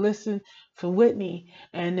have to listen to Whitney,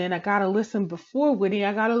 and then I gotta listen before Whitney.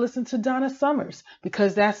 I gotta listen to Donna Summers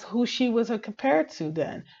because that's who she was compared to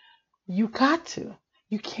then. You got to.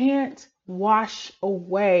 You can't wash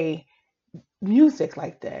away music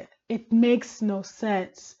like that. It makes no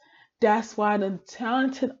sense. That's why the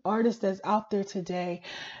talented artists that's out there today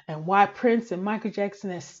and why Prince and Michael Jackson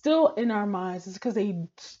is still in our minds is because they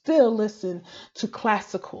still listen to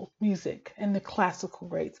classical music and the classical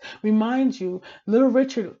rates. Remind you, Little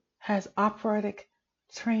Richard has operatic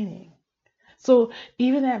training. So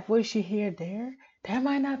even that voice you hear there, that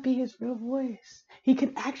might not be his real voice. He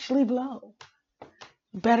can actually blow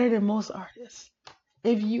better than most artists.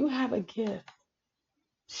 If you have a gift,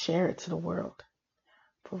 share it to the world.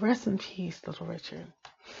 But rest in peace, Little Richard.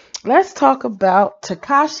 Let's talk about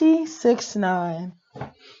Tekashi 69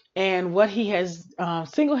 and what he has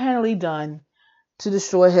single-handedly done to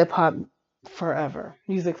destroy hip hop forever,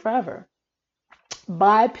 music forever.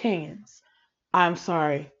 My opinions. I'm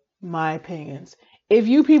sorry, my opinions. If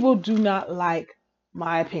you people do not like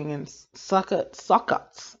my opinions, suck it,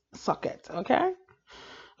 okay?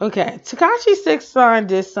 Okay, Tekashi 69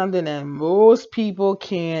 did something that most people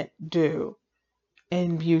can't do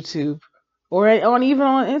in YouTube or even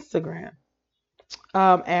on Instagram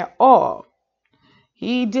at all.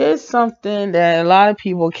 He did something that a lot of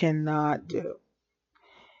people cannot do.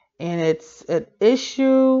 And it's an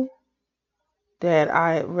issue that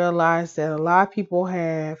I realize that a lot of people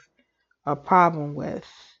have a problem with.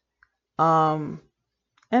 Um,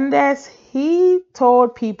 and that's he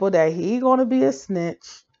told people that he gonna be a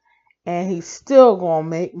snitch and he's still gonna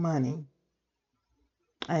make money.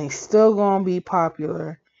 And he's still gonna be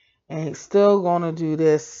popular, and he's still gonna do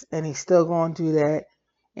this, and he's still gonna do that,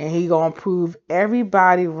 and he gonna prove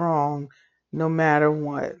everybody wrong no matter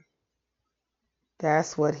what.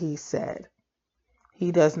 That's what he said.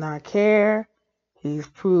 He does not care. He's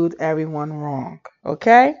proved everyone wrong.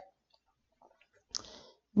 Okay?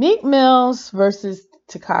 Meek Mills versus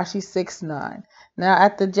Tekashi 69. Now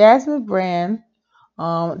at the Jasmine brand,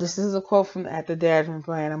 this is a quote from at the Jasmine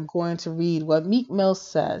brand. I'm going to read what Meek Mills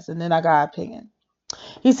says, and then I got an opinion.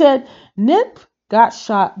 He said, Nip got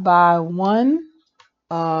shot by one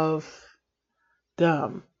of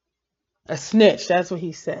them. A snitch, that's what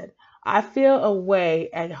he said. I feel a way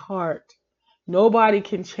at heart. Nobody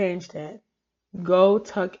can change that. Go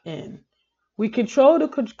tuck in. We control the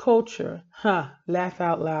culture. Huh. Laugh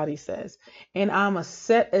out loud, he says. And I'm a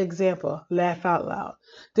set example. Laugh out loud.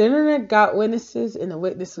 The internet got witnesses in the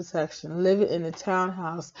witness protection, living in a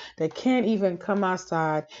townhouse that can't even come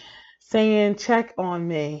outside, saying, check on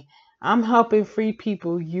me. I'm helping free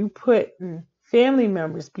people. You put family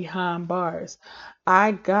members behind bars.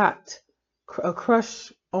 I got a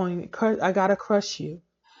crush on I gotta crush you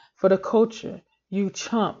for the culture. You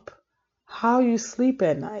chump. How you sleep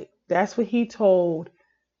at night. That's what he told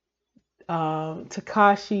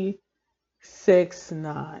Takashi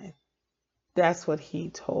 6ix9ine. That's what he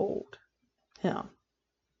told him.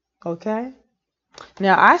 Okay?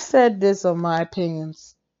 Now I said this on my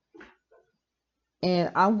opinions,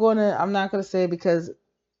 and I'm not gonna say it because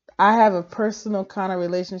I have a personal kind of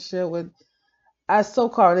relationship with a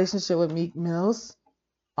so-called relationship with Meek Mills,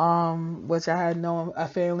 which I had known a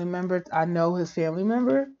family member. I know his family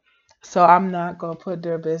member, so I'm not gonna put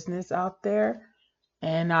their business out there,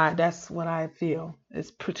 and that's what I feel.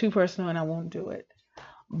 It's too personal, and I won't do it.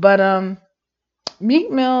 But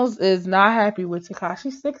Meek Mills is not happy with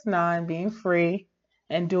Tekashi 6ix9ine being free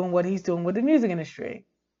and doing what he's doing with the music industry.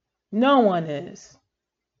 No one is.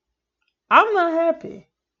 I'm not happy.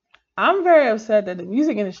 I'm very upset that the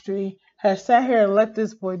music industry has sat here and let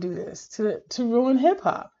this boy do this to ruin hip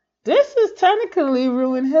hop. This is technically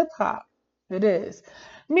ruin hip hop. It is.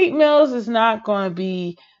 Meek Mills is not going to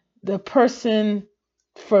be the person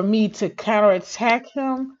for me to counterattack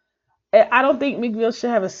him. I don't think Meek Mill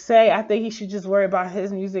should have a say. I think he should just worry about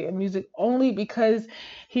his music and music only, because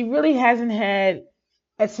he really hasn't had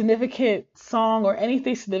a significant song or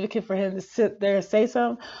anything significant for him to sit there and say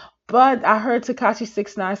something. But I heard Tekashi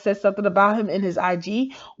 6ix9ine said something about him in his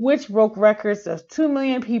IG, which broke records of 2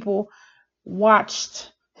 million people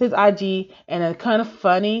watched his IG, and it's kind of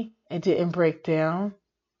funny. It didn't break down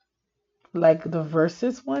like the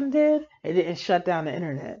Versus one did. It didn't shut down the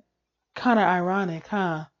internet. Kind of ironic,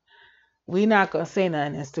 huh? We not gonna say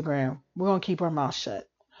nothing on Instagram. We're gonna keep our mouth shut.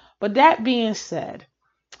 But that being said,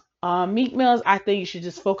 Meek Mills, I think you should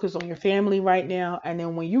just focus on your family right now, and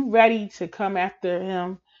then when you're ready to come after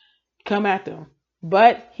him, come after him.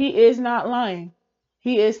 But he is not lying.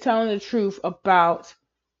 He is telling the truth about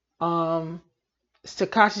Tekashi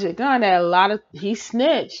 6ix9ine, that he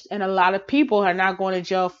snitched, and a lot of people are not going to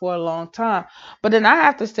jail for a long time. But then I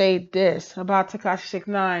have to say this about Tekashi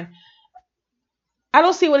 6ix9ine. I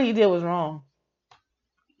don't see what he did was wrong.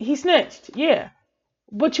 He snitched, yeah,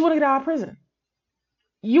 but you want to get out of prison.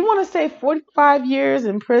 You want to say 45 years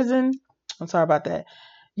in prison? I'm sorry about that.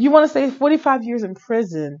 You want to say 45 years in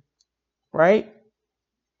prison, right?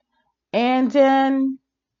 And then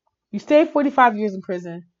you stay 45 years in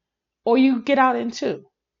prison, or you get out in two,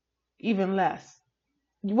 even less.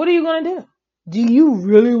 What are you going to do? Do you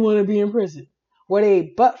really want to be in prison? Where they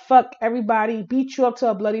butt fuck everybody, beat you up to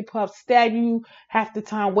a bloody pulp, stab you half the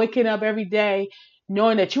time, waking up every day,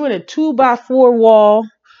 knowing that you're in a 2x4 wall,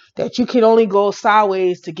 that you can only go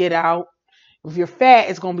sideways to get out. If you're fat,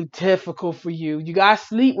 it's gonna be difficult for you. You gotta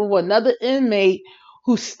sleep with another inmate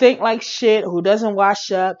who stink like shit, who doesn't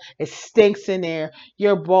wash up. It stinks in there.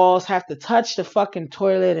 Your balls have to touch the fucking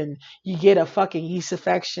toilet, and you get a fucking yeast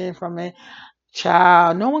infection from it.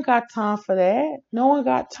 Child, no one got time for that. No one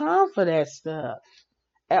got time for that stuff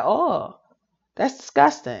at all. That's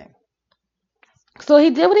disgusting. So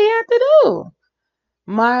he did what he had to do.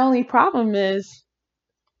 My only problem is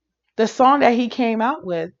the song that he came out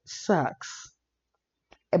with sucks.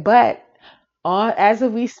 But as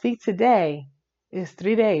of we speak today, it's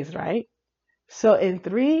 3 days, right? So in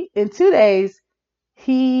 2 days,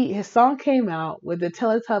 his song came out with the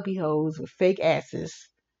Teletubby hoes with fake asses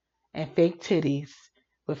and fake titties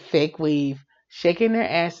with fake weave, shaking their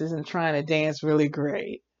asses and trying to dance really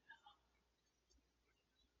great.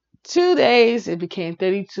 2 days, it became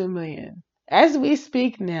 32 million. As we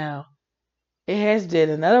speak now, it has did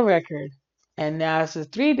another record, and now it's a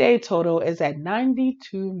 3 day total is at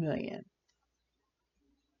 92 million.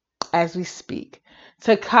 As we speak,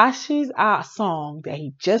 Takashi's song that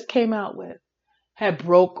he just came out with had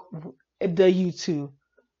broke the YouTube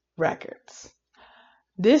records.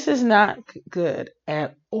 This is not good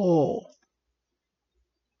at all.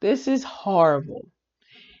 This is horrible.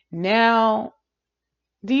 Now,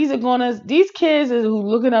 these kids who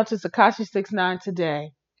looking up to Takashi 6ix9ine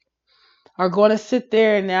today are going to sit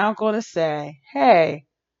there and now going to say, hey,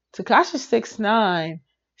 Takashi 6ix9ine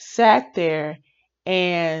sat there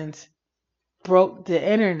and broke the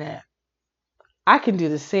internet. I can do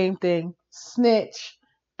the same thing, snitch,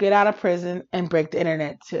 get out of prison, and break the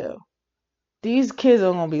internet too. These kids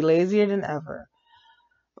are going to be lazier than ever.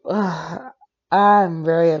 Ugh, I'm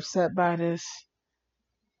very upset by this.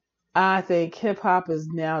 I think hip hop is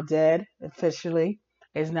now dead officially.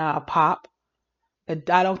 It's now a pop.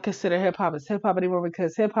 I don't consider hip hop as hip hop anymore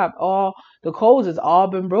because hip hop, all the codes has all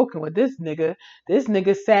been broken with this nigga. This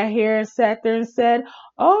nigga sat there and said,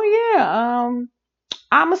 "Oh yeah,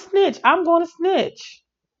 I'm a snitch. I'm going to snitch."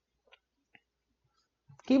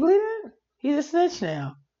 Can you believe that? He's a snitch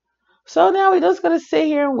now. So now we just gonna sit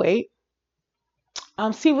here and wait.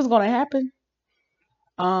 See what's gonna happen.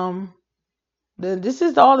 Um, this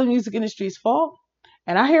is all the music industry's fault.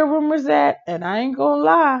 And I hear rumors that, and I ain't gonna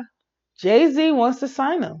lie, Jay-Z wants to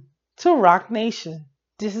sign him to Rock Nation.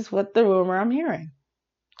 This is what the rumor I'm hearing.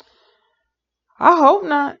 I hope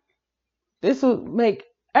not. This will make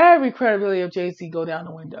every credibility of Jay-Z go down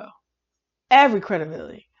the window. Every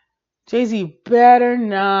credibility. Jay-Z better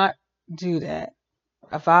not do that.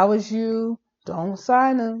 If I was you, don't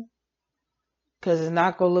sign him. Because it's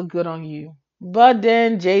not going to look good on you. But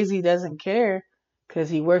then Jay-Z doesn't care because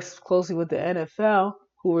he works closely with the NFL,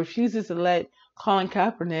 who refuses to let Colin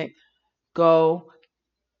Kaepernick go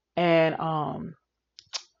and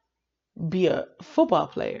be a football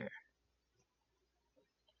player.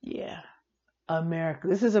 Yeah, America.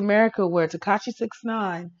 This is America where Tekashi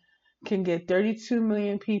 69 can get 32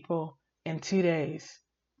 million people in 2 days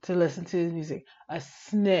to listen to his music. A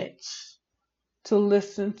snitch to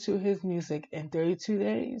listen to his music in 32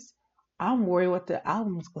 days. I'm worried what the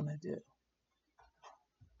album's gonna do.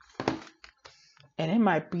 And it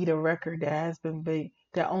might beat a record that has been beat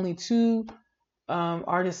that only two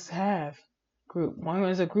artists have. Group. One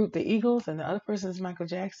is a group, the Eagles, and the other person is Michael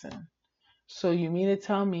Jackson. So you mean to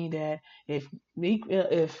tell me that if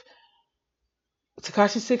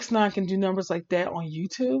Takashi 69 can do numbers like that on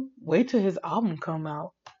YouTube, wait till his album come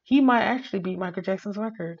out. He might actually beat Michael Jackson's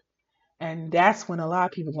record. And that's when a lot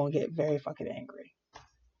of people gonna get very fucking angry.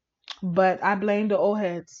 But I blame the old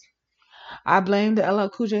heads. I blame the LL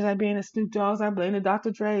Cool J's, I blame the Snoop Dogg's, I blame the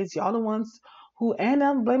Dr. Dre's. Y'all the ones who, and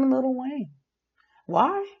I'm blaming Lil Wayne.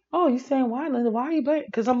 Why? Oh, you saying why, Linda? Why are you blaming?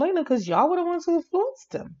 Because I'm blaming them because y'all were the ones who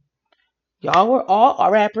influenced them. Y'all were all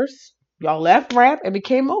rappers. Y'all left rap and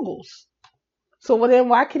became moguls. So well, then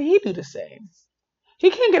why can he do the same? He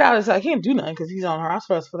can't get out of his, he can't do nothing because he's on house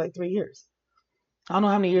arrest for like 3 years. I don't know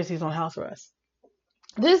how many years he's on house arrest.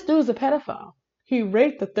 This dude's a pedophile. He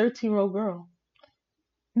raped a 13-year-old girl.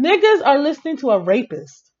 Niggas are listening to a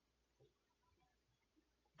rapist.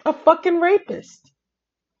 A fucking rapist.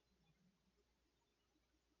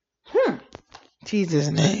 Jesus'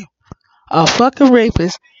 name. A fucking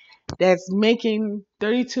rapist that's making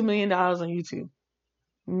 $32 million on YouTube.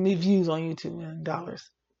 Views on YouTube and dollars.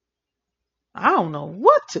 I don't know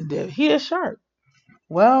what to do. He a shark.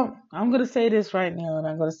 Well, I'm gonna say this right now, and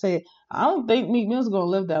I'm gonna say it. I don't think Meek Mill's gonna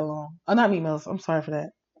live that long. Oh, not Meek Mill's. I'm sorry for that.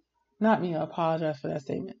 Not me. I apologize for that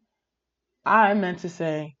statement. I meant to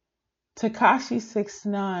say Tekashi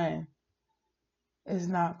 69 is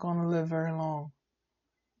not gonna live very long.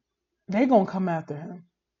 They gonna come after him.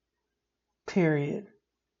 Period.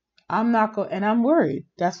 I'm not going, and I'm worried.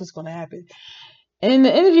 That's what's gonna happen. And in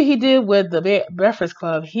the interview he did with the Breakfast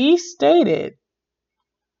Club, he stated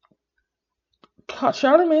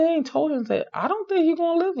Charlamagne told him that I don't think he's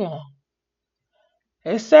gonna live long.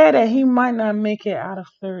 It's sad that he might not make it out of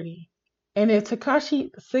 30. And if Tekashi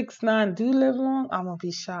 69 do live long, I'm gonna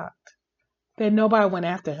be shocked that nobody went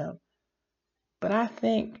after him. But I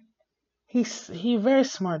think he's very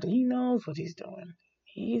smart. He knows what he's doing.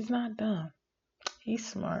 He's not dumb. He's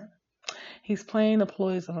smart. He's playing the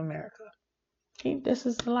ploys of America. This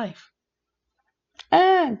is life.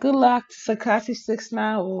 And good luck to Tekashi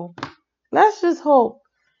 69. Well, let's just hope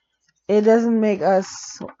it doesn't make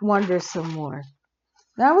us wonder some more.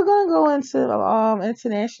 Now we're gonna go into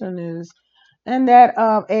international news, and that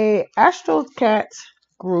a Astro Cat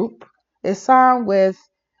group is signed with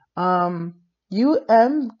UMG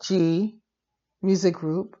Music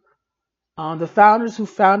Group. The founders who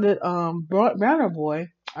founded Burna Boy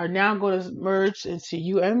are now going to merge into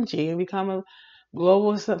UMG and become a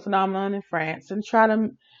global phenomenon in France and try to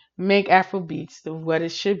make Afro beats what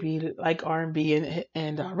it should be, like R&B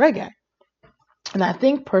and reggae. And I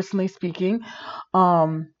think, personally speaking,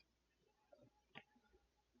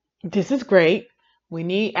 this is great. We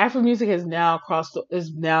need Afro music is now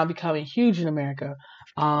becoming huge in America,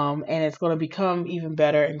 and it's going to become even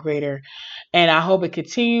better and greater. And I hope it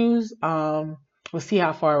continues. We'll see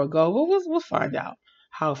how far it will go. We'll find out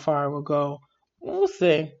how far it will go. We'll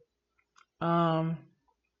see how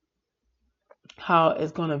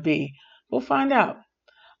it's going to be. We'll find out.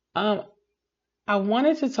 Um, I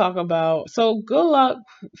wanted to talk about, so good luck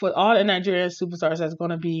for all the Nigerian superstars that's going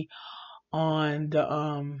to be on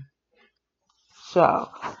the show.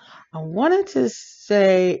 I wanted to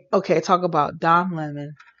say, okay, talk about Don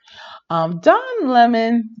Lemon. Don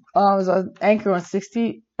Lemon was an anchor on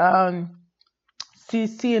 60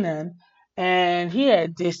 CNN, and he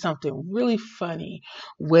had did something really funny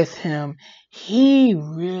with him. He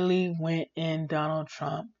really went in Donald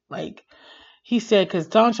Trump. Like he said, because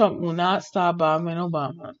Donald Trump will not stop bombing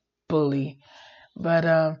Obama, bully.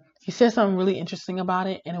 But he said something really interesting about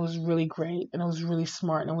it, and it was really great, and it was really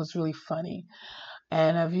smart, and it was really funny.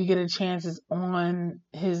 And if you get a chance, it's on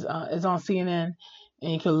CNN,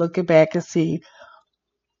 and you can look it back and see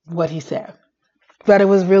what he said. But it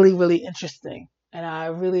was really, really interesting, and I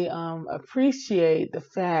really appreciate the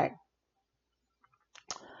fact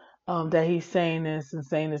that he's saying this and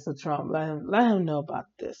saying this to Trump. Let him know about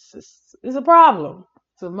this. It's a problem.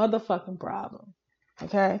 It's a motherfucking problem.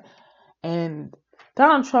 Okay, and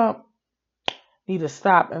Donald Trump need to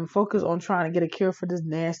stop and focus on trying to get a cure for this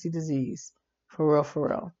nasty disease. For real, for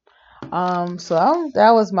real.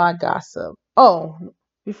 That was my gossip. Oh,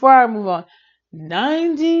 before I move on,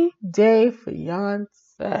 90 Day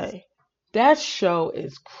Fiance. That show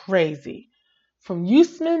is crazy. From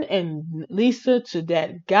Usman and Lisa to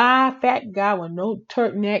that guy, fat guy with no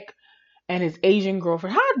turtleneck and his Asian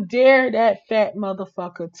girlfriend. How dare that fat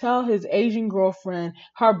motherfucker tell his Asian girlfriend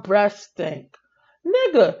her breasts stink?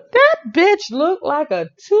 Nigga, that bitch looked like a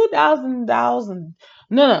 $2,000.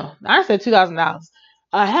 No, I said $2,000.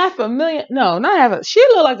 A half a million. No, not half a. She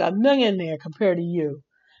looked like a millionaire compared to you.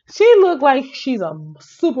 She looked like she's a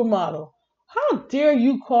supermodel. How dare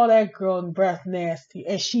you call that girl breath nasty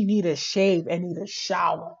and she need a shave and need a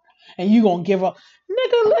shower and you gonna give her, nigga?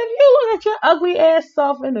 If you look at your ugly ass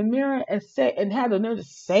self in the mirror and say and have the nerve to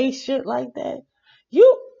say shit like that,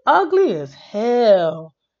 you ugly as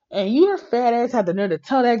hell. And your fat ass had the nerve to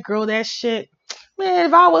tell that girl that shit. Man,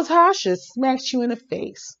 if I was her, I should smack you in the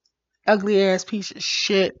face. Ugly ass piece of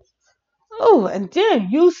shit. Oh, and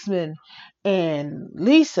then Usman and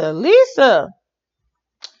Lisa. Lisa,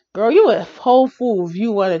 girl, you a whole fool if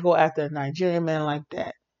you want to go after a Nigerian man like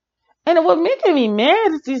that. And what making me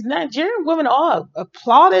mad is these Nigerian women all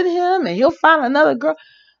applauded him and he'll find another girl.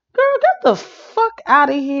 Girl, get the fuck out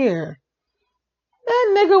of here.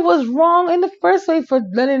 That nigga was wrong in the first place for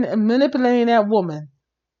manipulating that woman.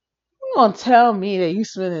 You gonna tell me that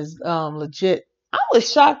Usman is legit? I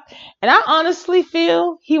was shocked, and I honestly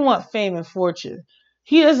feel he want fame and fortune.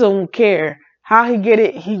 He doesn't care how he get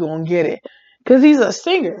it. He gonna get it because he's a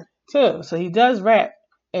singer too, so he does rap,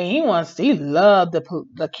 and he loved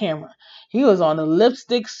the camera. He was on the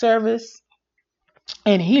lipstick service,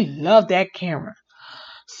 and he loved that camera.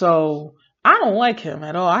 So I don't like him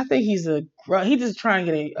at all. I think he just trying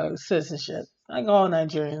to get a citizenship, like all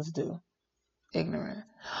Nigerians do. Ignorant.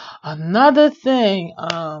 Another thing,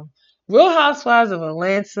 Real Housewives of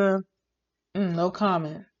Atlanta, no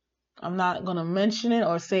comment. I'm not gonna mention it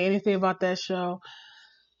or say anything about that show.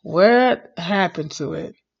 What happened to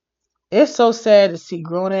it? It's so sad to see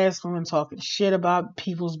grown ass women talking shit about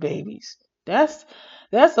people's babies. That's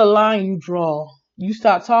that's the line you draw. You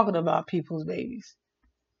start talking about people's babies.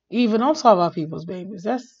 Even don't talk about people's babies.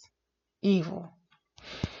 That's evil.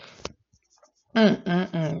 I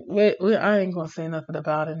ain't gonna say nothing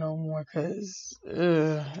about it no more because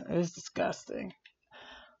it's disgusting.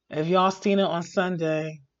 If y'all seen it on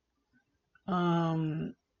Sunday,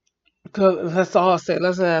 um, that's all I'll say. It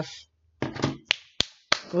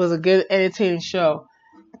was a good entertaining show,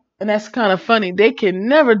 and that's kind of funny. They can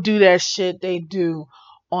never do that shit they do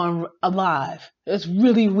on live. It's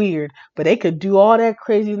really weird, but they could do all that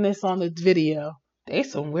craziness on the video. They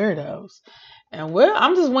some weirdos. And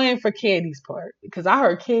I'm just waiting for Candy's part because I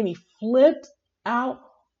heard Candy flipped out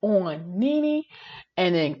on Nene,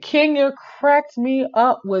 and then Kenya cracked me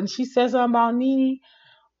up when she said something about Nene.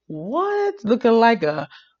 What? Looking like what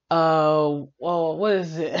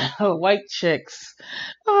is it? White chicks.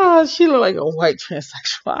 Oh, she look like a white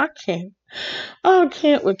transsexual. I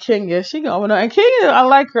can't with Kenya. She going on. And Kenya, I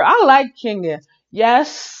like her. I like Kenya.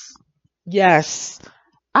 Yes. Yes.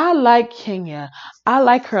 I like Kenya. I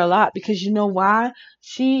like her a lot because you know why?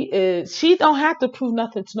 She don't have to prove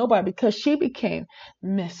nothing to nobody because she became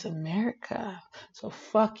Miss America. So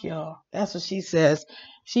fuck y'all. That's what she says.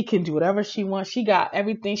 She can do whatever she wants. She got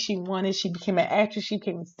everything she wanted. She became an actress. She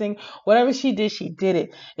became a singer. Whatever she did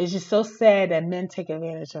it. It's just so sad that men take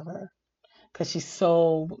advantage of her because she's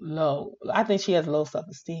so low. I think she has low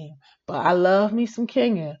self-esteem. But I love me some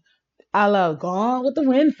Kenya. I love Gone with the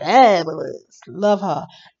Wind, fabulous. Love her.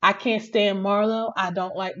 I can't stand Marlo. I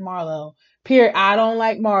don't like Marlo. Period. I don't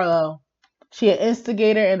like Marlo. She an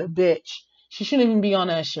instigator and a bitch. She shouldn't even be on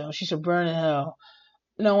that show. She should burn in hell.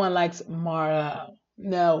 No one likes Marlo.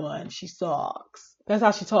 No one. She sucks. That's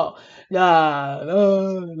how she talk. La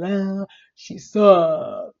la la. She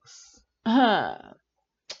sucks.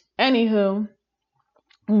 Anywho,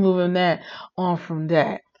 moving that on from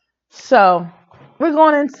that. So we're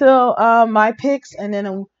going into my picks, and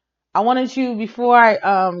then I wanted you before I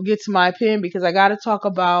get to my pin because I got to talk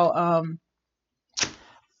about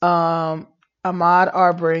um Ahmad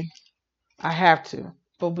Arbery. I have to.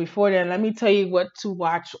 But before that, let me tell you what to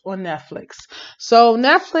watch on Netflix. So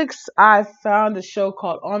Netflix, I found a show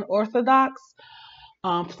called Unorthodox.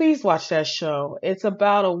 Please watch that show. It's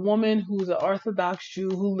about a woman who's an Orthodox Jew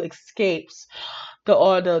who escapes the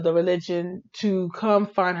order, the religion, to come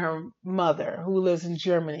find her mother, who lives in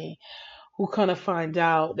Germany, who kind of find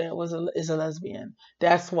out that is a lesbian.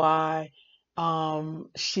 That's why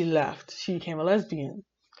she left. She became a lesbian,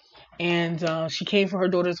 and she came for her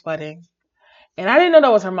daughter's wedding. And I didn't know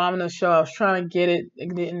that was her mom in the show. I was trying to get it. I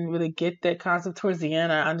didn't really get that concept towards the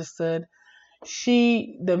end. I understood.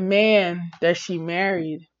 The man that she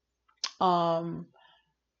married, um,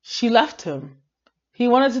 she left him. He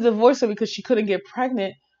wanted to divorce her because she couldn't get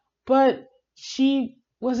pregnant, but she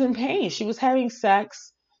was in pain. She was having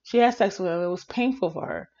sex. She had sex with him. It was painful for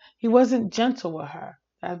her. He wasn't gentle with her.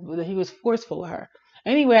 He was forceful with her.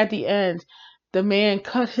 Anyway, at the end, the man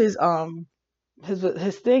cut his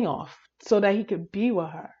thing off so that he could be with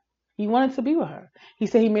her. He wanted to be with her. He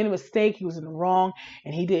said he made a mistake. He was in the wrong,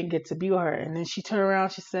 and he didn't get to be with her. And then she turned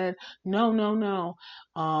around. She said, "No, no, no.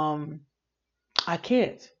 Um, I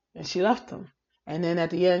can't." And she left him. And then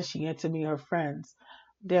at the end, she had to meet her friends.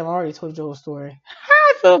 Damn, I already told you the whole story.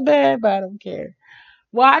 I feel bad, but I don't care.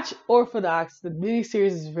 Watch Orthodox. The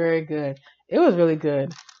miniseries is very good. It was really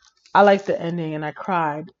good. I liked the ending and I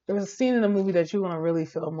cried. There was a scene in the movie that you're going to really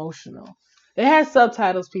feel emotional. It has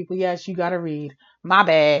subtitles, people. Yes, you got to read. My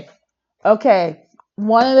bad. Okay,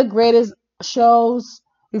 one of the greatest shows.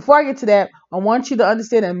 Before I get to that, I want you to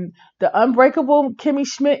understand that the Unbreakable Kimmy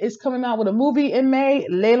Schmidt is coming out with a movie in May,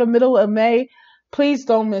 later middle of May. Please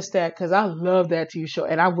don't miss that because I love that TV show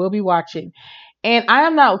and I will be watching. And I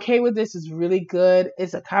am not okay with this. It's really good.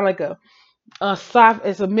 It's a kind of like a soft.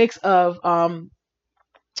 It's a mix of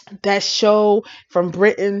that show from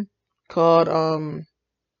Britain called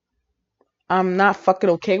I'm not fucking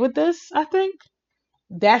okay with this. I think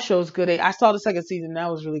that show's good. I saw the second season.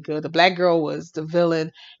 That was really good. The black girl was the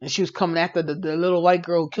villain, and she was coming after the little white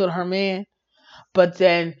girl who killed her man. But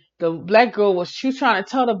then the black girl she was trying to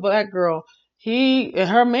tell the black girl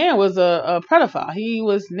her man was a pedophile. He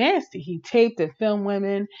was nasty. He taped and filmed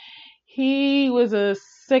women. He was a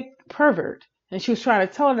sick pervert. And she was trying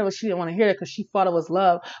to tell her that, but she didn't want to hear it because she thought it was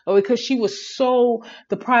love. But because she was so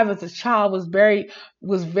deprived as a child, was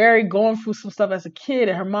very going through some stuff as a kid,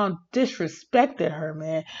 and her mom disrespected her,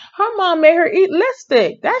 man. Her mom made her eat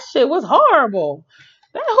lipstick. That shit was horrible.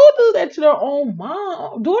 Who do that to their own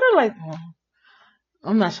mom? Daughter, like,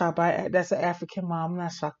 I'm not shocked by that. That's an African mom. I'm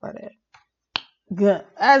not shocked by that. Good.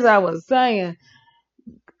 As I was saying,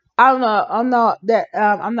 I'm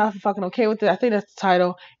not fucking okay with it. I think that's the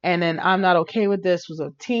title. And then I'm not okay with this was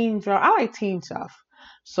a teen drama. I like teen stuff.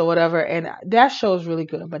 So whatever. And that show is really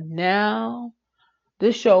good. But now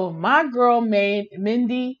this show, my girl made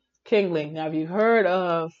Mindy Kingling. Now have you heard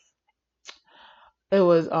of it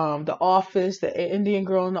was The Office, the Indian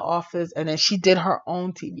girl in The Office, and then she did her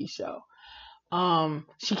own TV show.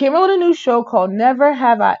 She came out with a new show called Never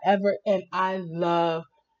Have I Ever, and I love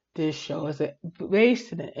this show. It's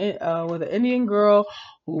based with an Indian girl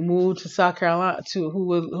who moved to South Carolina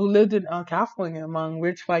who lived in California among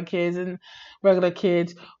rich white kids and regular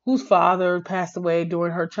kids whose father passed away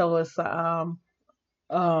during her cello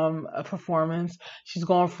a performance. She's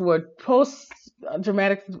going through a post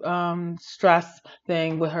dramatic stress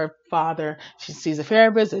thing with her father. She sees a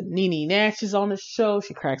therapist, and Nene Nash is on the show.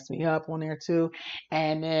 She cracks me up on there too.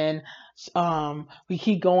 And then we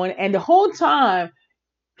keep going, and the whole time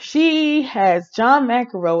she has John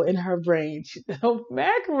McEnroe in her brain.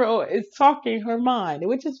 McEnroe is talking her mind,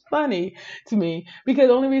 which is funny to me because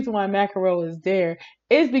the only reason why McEnroe is there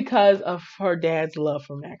is because of her dad's love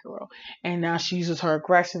for McEnroe. And now she uses her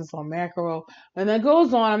aggressions on McEnroe. And that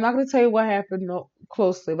goes on. I'm not going to tell you what happened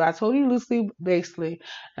closely, but I told you loosely, basically.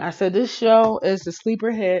 And I said this show is the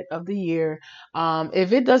sleeper hit of the year.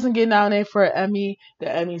 If it doesn't get nominated for an Emmy, the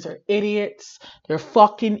Emmys are idiots. They're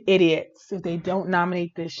fucking idiots if they don't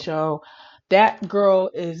nominate this show. That girl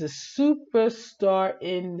is a superstar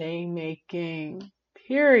in name making.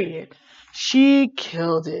 Period. She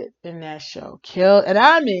killed it in that show. And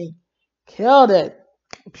I mean, killed it.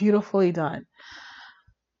 Beautifully done.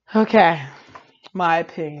 Okay, my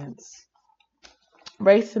opinions.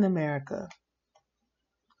 Race in America.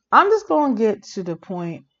 I'm just going to get to the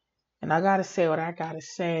point And I gotta say what I gotta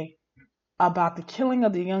say about the killing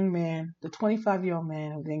of the young man, the 25-year-old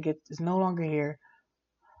man who didn't get is no longer here.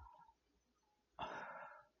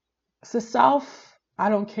 It's the South. I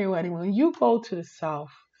don't care what anyone. When you go to the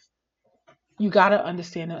South, you gotta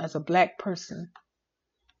understand it as a black person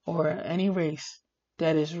or any race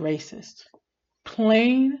that is racist.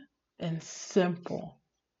 Plain and simple.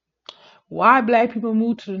 Why black people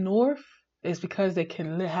move to the North is because they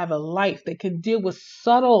can have a life. They can deal with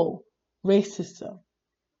subtle racism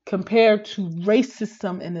compared to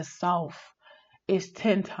racism in the South. Is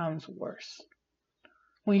 10 times worse.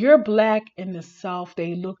 When you're black in the South,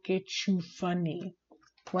 they look at you funny.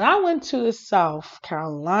 When I went to the South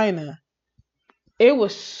Carolina, it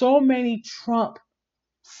was so many Trump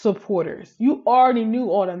supporters. You already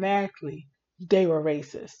knew automatically they were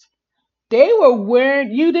racist. They were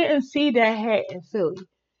wearing, you didn't see that hat in Philly.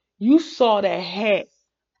 You saw that hat,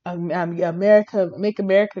 America, Make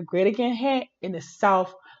America Great Again hat in the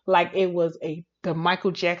South, like it was the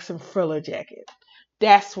Michael Jackson Thriller jacket.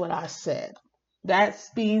 That's what I said.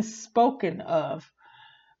 That's being spoken of.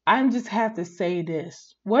 I just have to say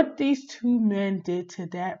this. What these two men did to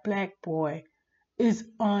that black boy is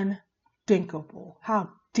unthinkable. How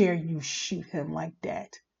dare you shoot him like that?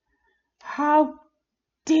 How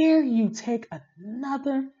dare you take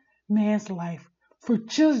another man's life for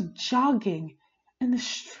just jogging in the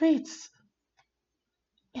streets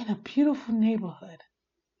in a beautiful neighborhood?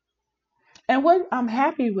 And what I'm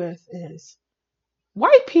happy with is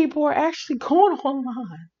white people are actually going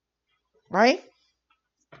online, right?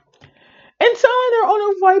 And telling their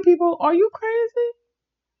own white people, are you crazy?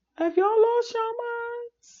 Have y'all lost your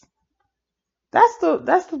minds?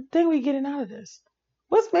 That's the thing we getting out of this.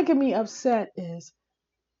 What's making me upset is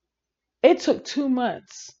it took 2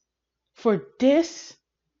 months for this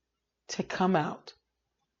to come out.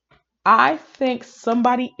 I think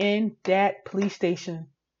somebody in that police station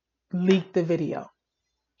leaked the video.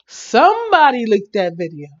 Somebody leaked that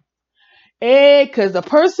video. Because the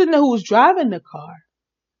person who was driving the car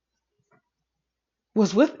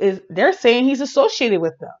they're saying he's associated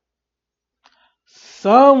with them.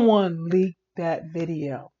 Someone leaked that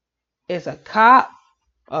video. It's a cop,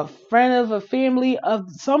 a friend of a family of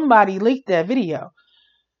somebody leaked that video.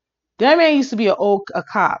 That man used to be a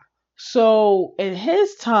cop. So in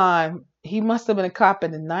his time, he must have been a cop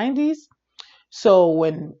in the 90s. So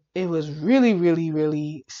when it was really, really,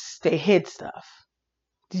 really, they hid stuff.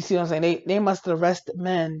 Do you see what I'm saying? They must have arrested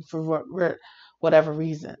men for whatever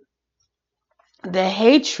reason. The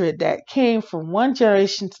hatred that came from one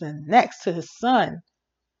generation to the next to his son,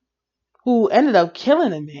 who ended up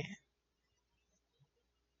killing a man.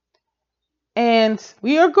 And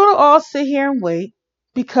we are going to all sit here and wait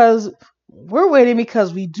because we're waiting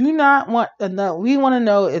because we do not want to know. We want to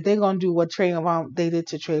know if they're going to do what they did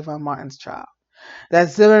to Trayvon Martin's child. That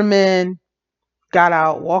Zimmerman got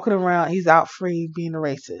out walking around. He's out free being a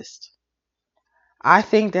racist. I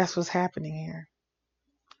think that's what's happening here.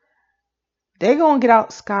 They're going to get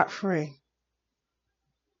out scot-free.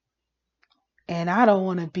 And I don't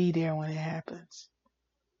want to be there when it happens.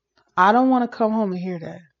 I don't want to come home and hear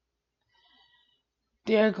that.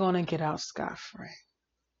 They're going to get out scot-free.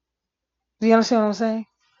 Do you understand what I'm saying?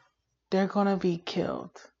 They're going to be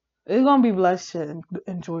killed. There's going to be bloodshed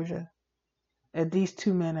in Georgia if these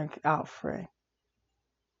two men are out free.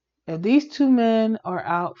 If these two men are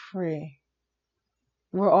out free,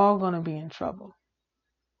 we're all going to be in trouble.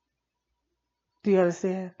 Do you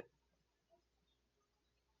understand?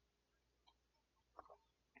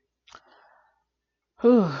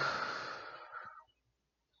 Whew.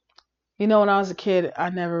 You know, when I was a kid, I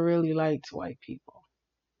never really liked white people.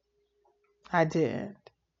 I didn't.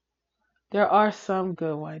 There are some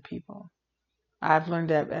good white people. I've learned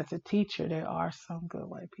that as a teacher, there are some good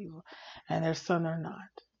white people, and there's some that are not.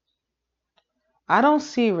 I don't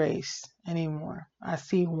see race anymore. I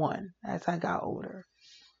see one as I got older.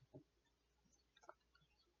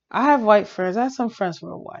 I have white friends. I have some friends who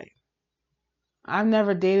are white. I've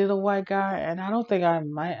never dated a white guy, and I don't think I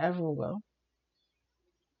might ever will.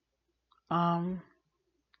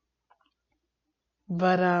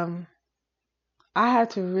 But I had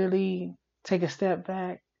to really take a step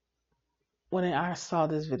back when I saw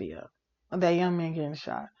this video of that young man getting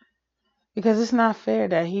shot. Because it's not fair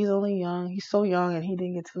that he's only young. He's so young and he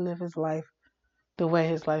didn't get to live his life the way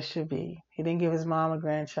his life should be. He didn't give his mom a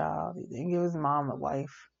grandchild. He didn't give his mom a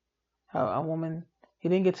wife, a woman. He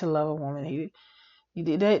didn't get to love a woman.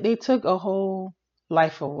 They took a whole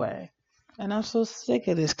life away. And I'm so sick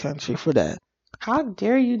of this country for that. How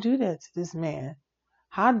dare you do that to this man?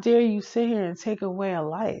 How dare you sit here and take away a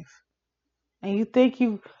life? And you think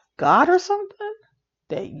you God or something?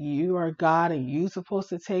 that you are God and you supposed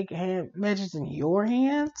to take measures in your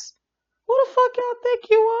hands? Who the fuck y'all think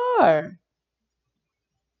you are?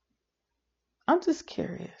 I'm just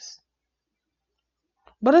curious.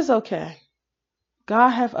 But it's okay. God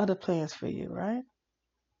have other plans for you, right?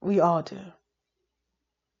 We all do.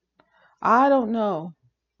 I don't know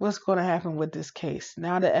what's going to happen with this case.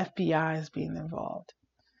 Now the FBI is being involved.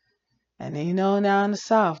 And then, now in the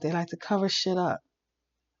South, they like to cover shit up.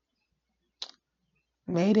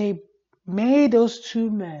 May those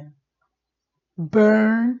two men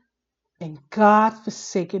burn in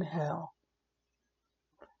God-forsaken hell.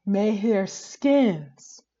 May their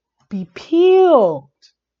skins be peeled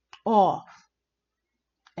off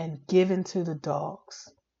and given to the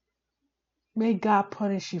dogs. May God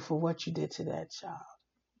punish you for what you did to that child.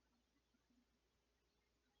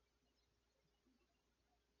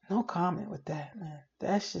 No comment with that, man.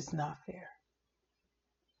 That's just not fair.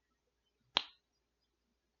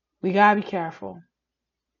 We gotta be careful.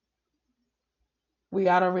 We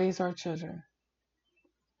gotta raise our children.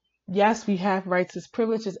 Yes, we have rights as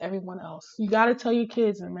privileged as everyone else. You gotta tell your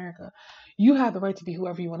kids in America, you have the right to be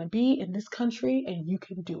whoever you want to be in this country, and you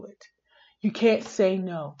can do it. You can't say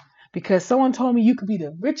no. Because someone told me you could be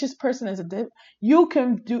the richest person as you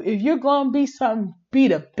can do, if you're gonna be something, be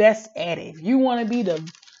the best at it. If you wanna be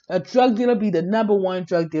a drug dealer, be the number one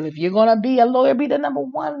drug dealer. If you're gonna be a lawyer, be the number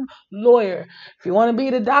one lawyer. If you wanna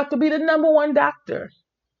be the doctor, be the number one doctor.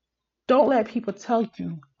 Don't let people tell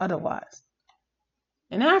you otherwise.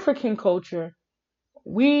 In African culture,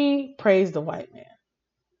 we praise the white man.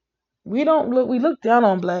 We look down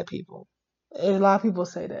on black people. And a lot of people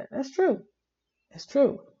say that. That's true. It's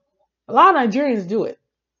true. A lot of Nigerians do it.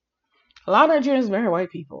 A lot of Nigerians marry white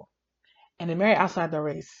people. And they marry outside their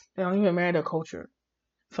race. They don't even marry their culture.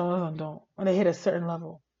 Some of them don't. When they hit a certain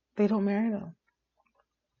level, they don't marry them.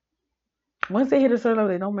 Once they hit a certain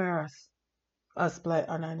level, they don't marry us black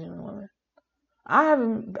or Nigerian women. I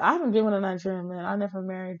haven't been with a Nigerian man. I never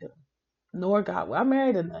married them. Nor got. I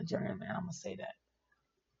married a Nigerian man. I'm gonna say that.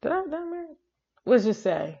 Did I marry? Let's just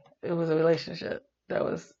say it was a relationship that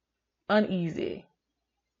was uneasy,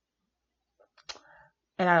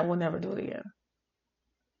 and I will never do it again.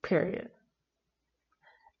 Period.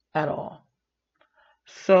 At all.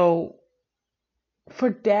 So, for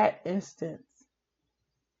that instance,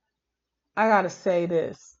 I gotta say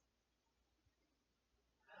this.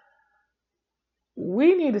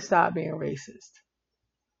 We need to stop being racist.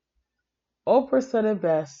 Oprah said it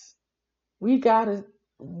best. We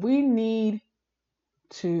need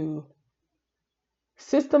to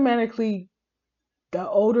systematically, the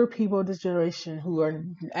older people of this generation who are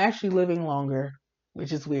actually living longer,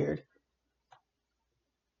 which is weird,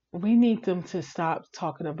 we need them to stop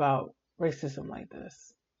talking about racism like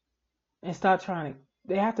this and stop trying to,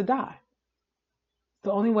 they have to die.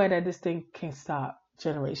 The only way that this thing can stop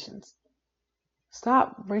generations.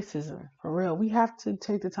 Stop racism, for real. We have to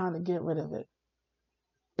take the time to get rid of it.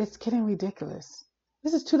 It's getting ridiculous.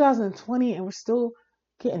 This is 2020 and we're still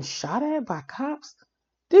getting shot at by cops.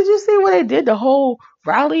 Did you see what they did? The whole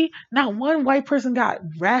rally? Not one white person got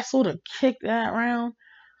wrestled or kicked around.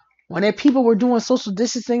 When their people were doing social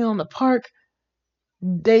distancing on the park,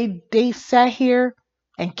 they sat here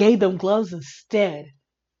and gave them gloves instead.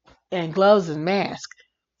 And gloves and masks.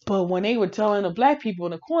 But when they were telling the black people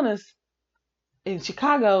in the corners in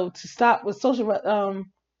Chicago to stop with social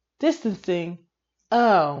distancing,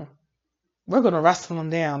 oh, we're going to wrestle them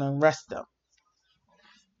down and arrest them.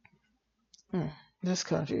 This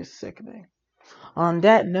country is sickening. On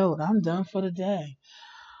that note, I'm done for the day.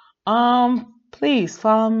 Please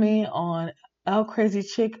follow me on L Crazy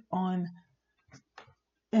Chick on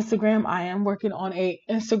Instagram. I am working on a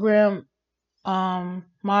Instagram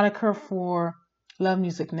moniker for Love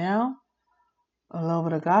Music Now. A little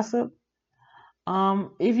bit of gossip.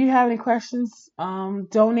 If you have any questions,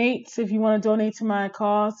 donate. If you want to donate to my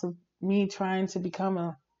cause of me trying to become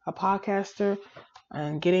a podcaster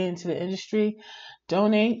and get into the industry,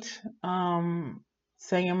 donate.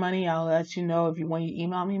 Send your money. I'll let you know when you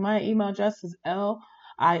email me. My email address is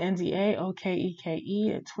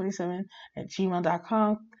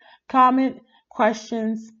lindaokeke27@27@gmail.com. Comment,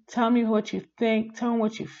 questions, tell me what you think, tell me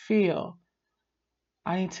what you feel.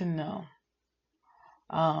 I need to know.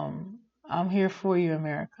 I'm here for you,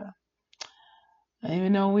 America. And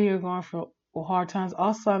even though we are going for hard times,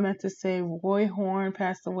 also I meant to say Roy Horn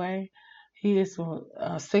passed away. He is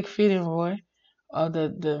Sick Feet and Roy,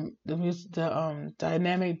 the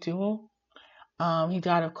dynamic duo. He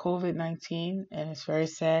died of COVID-19, and it's very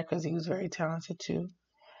sad because he was very talented too.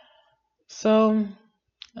 So,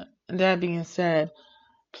 that being said,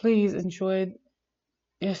 please enjoy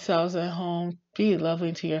yourselves at home. Be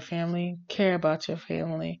loving to your family. Care about your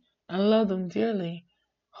family. And love them dearly.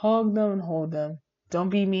 Hug them and hold them. Don't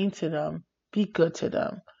be mean to them. Be good to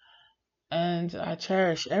them. And I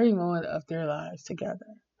cherish every moment of their lives together.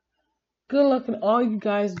 Good luck in all you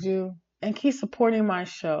guys do. And keep supporting my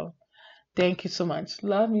show. Thank you so much.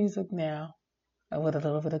 Love music now. And with a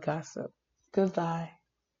little bit of gossip. Goodbye.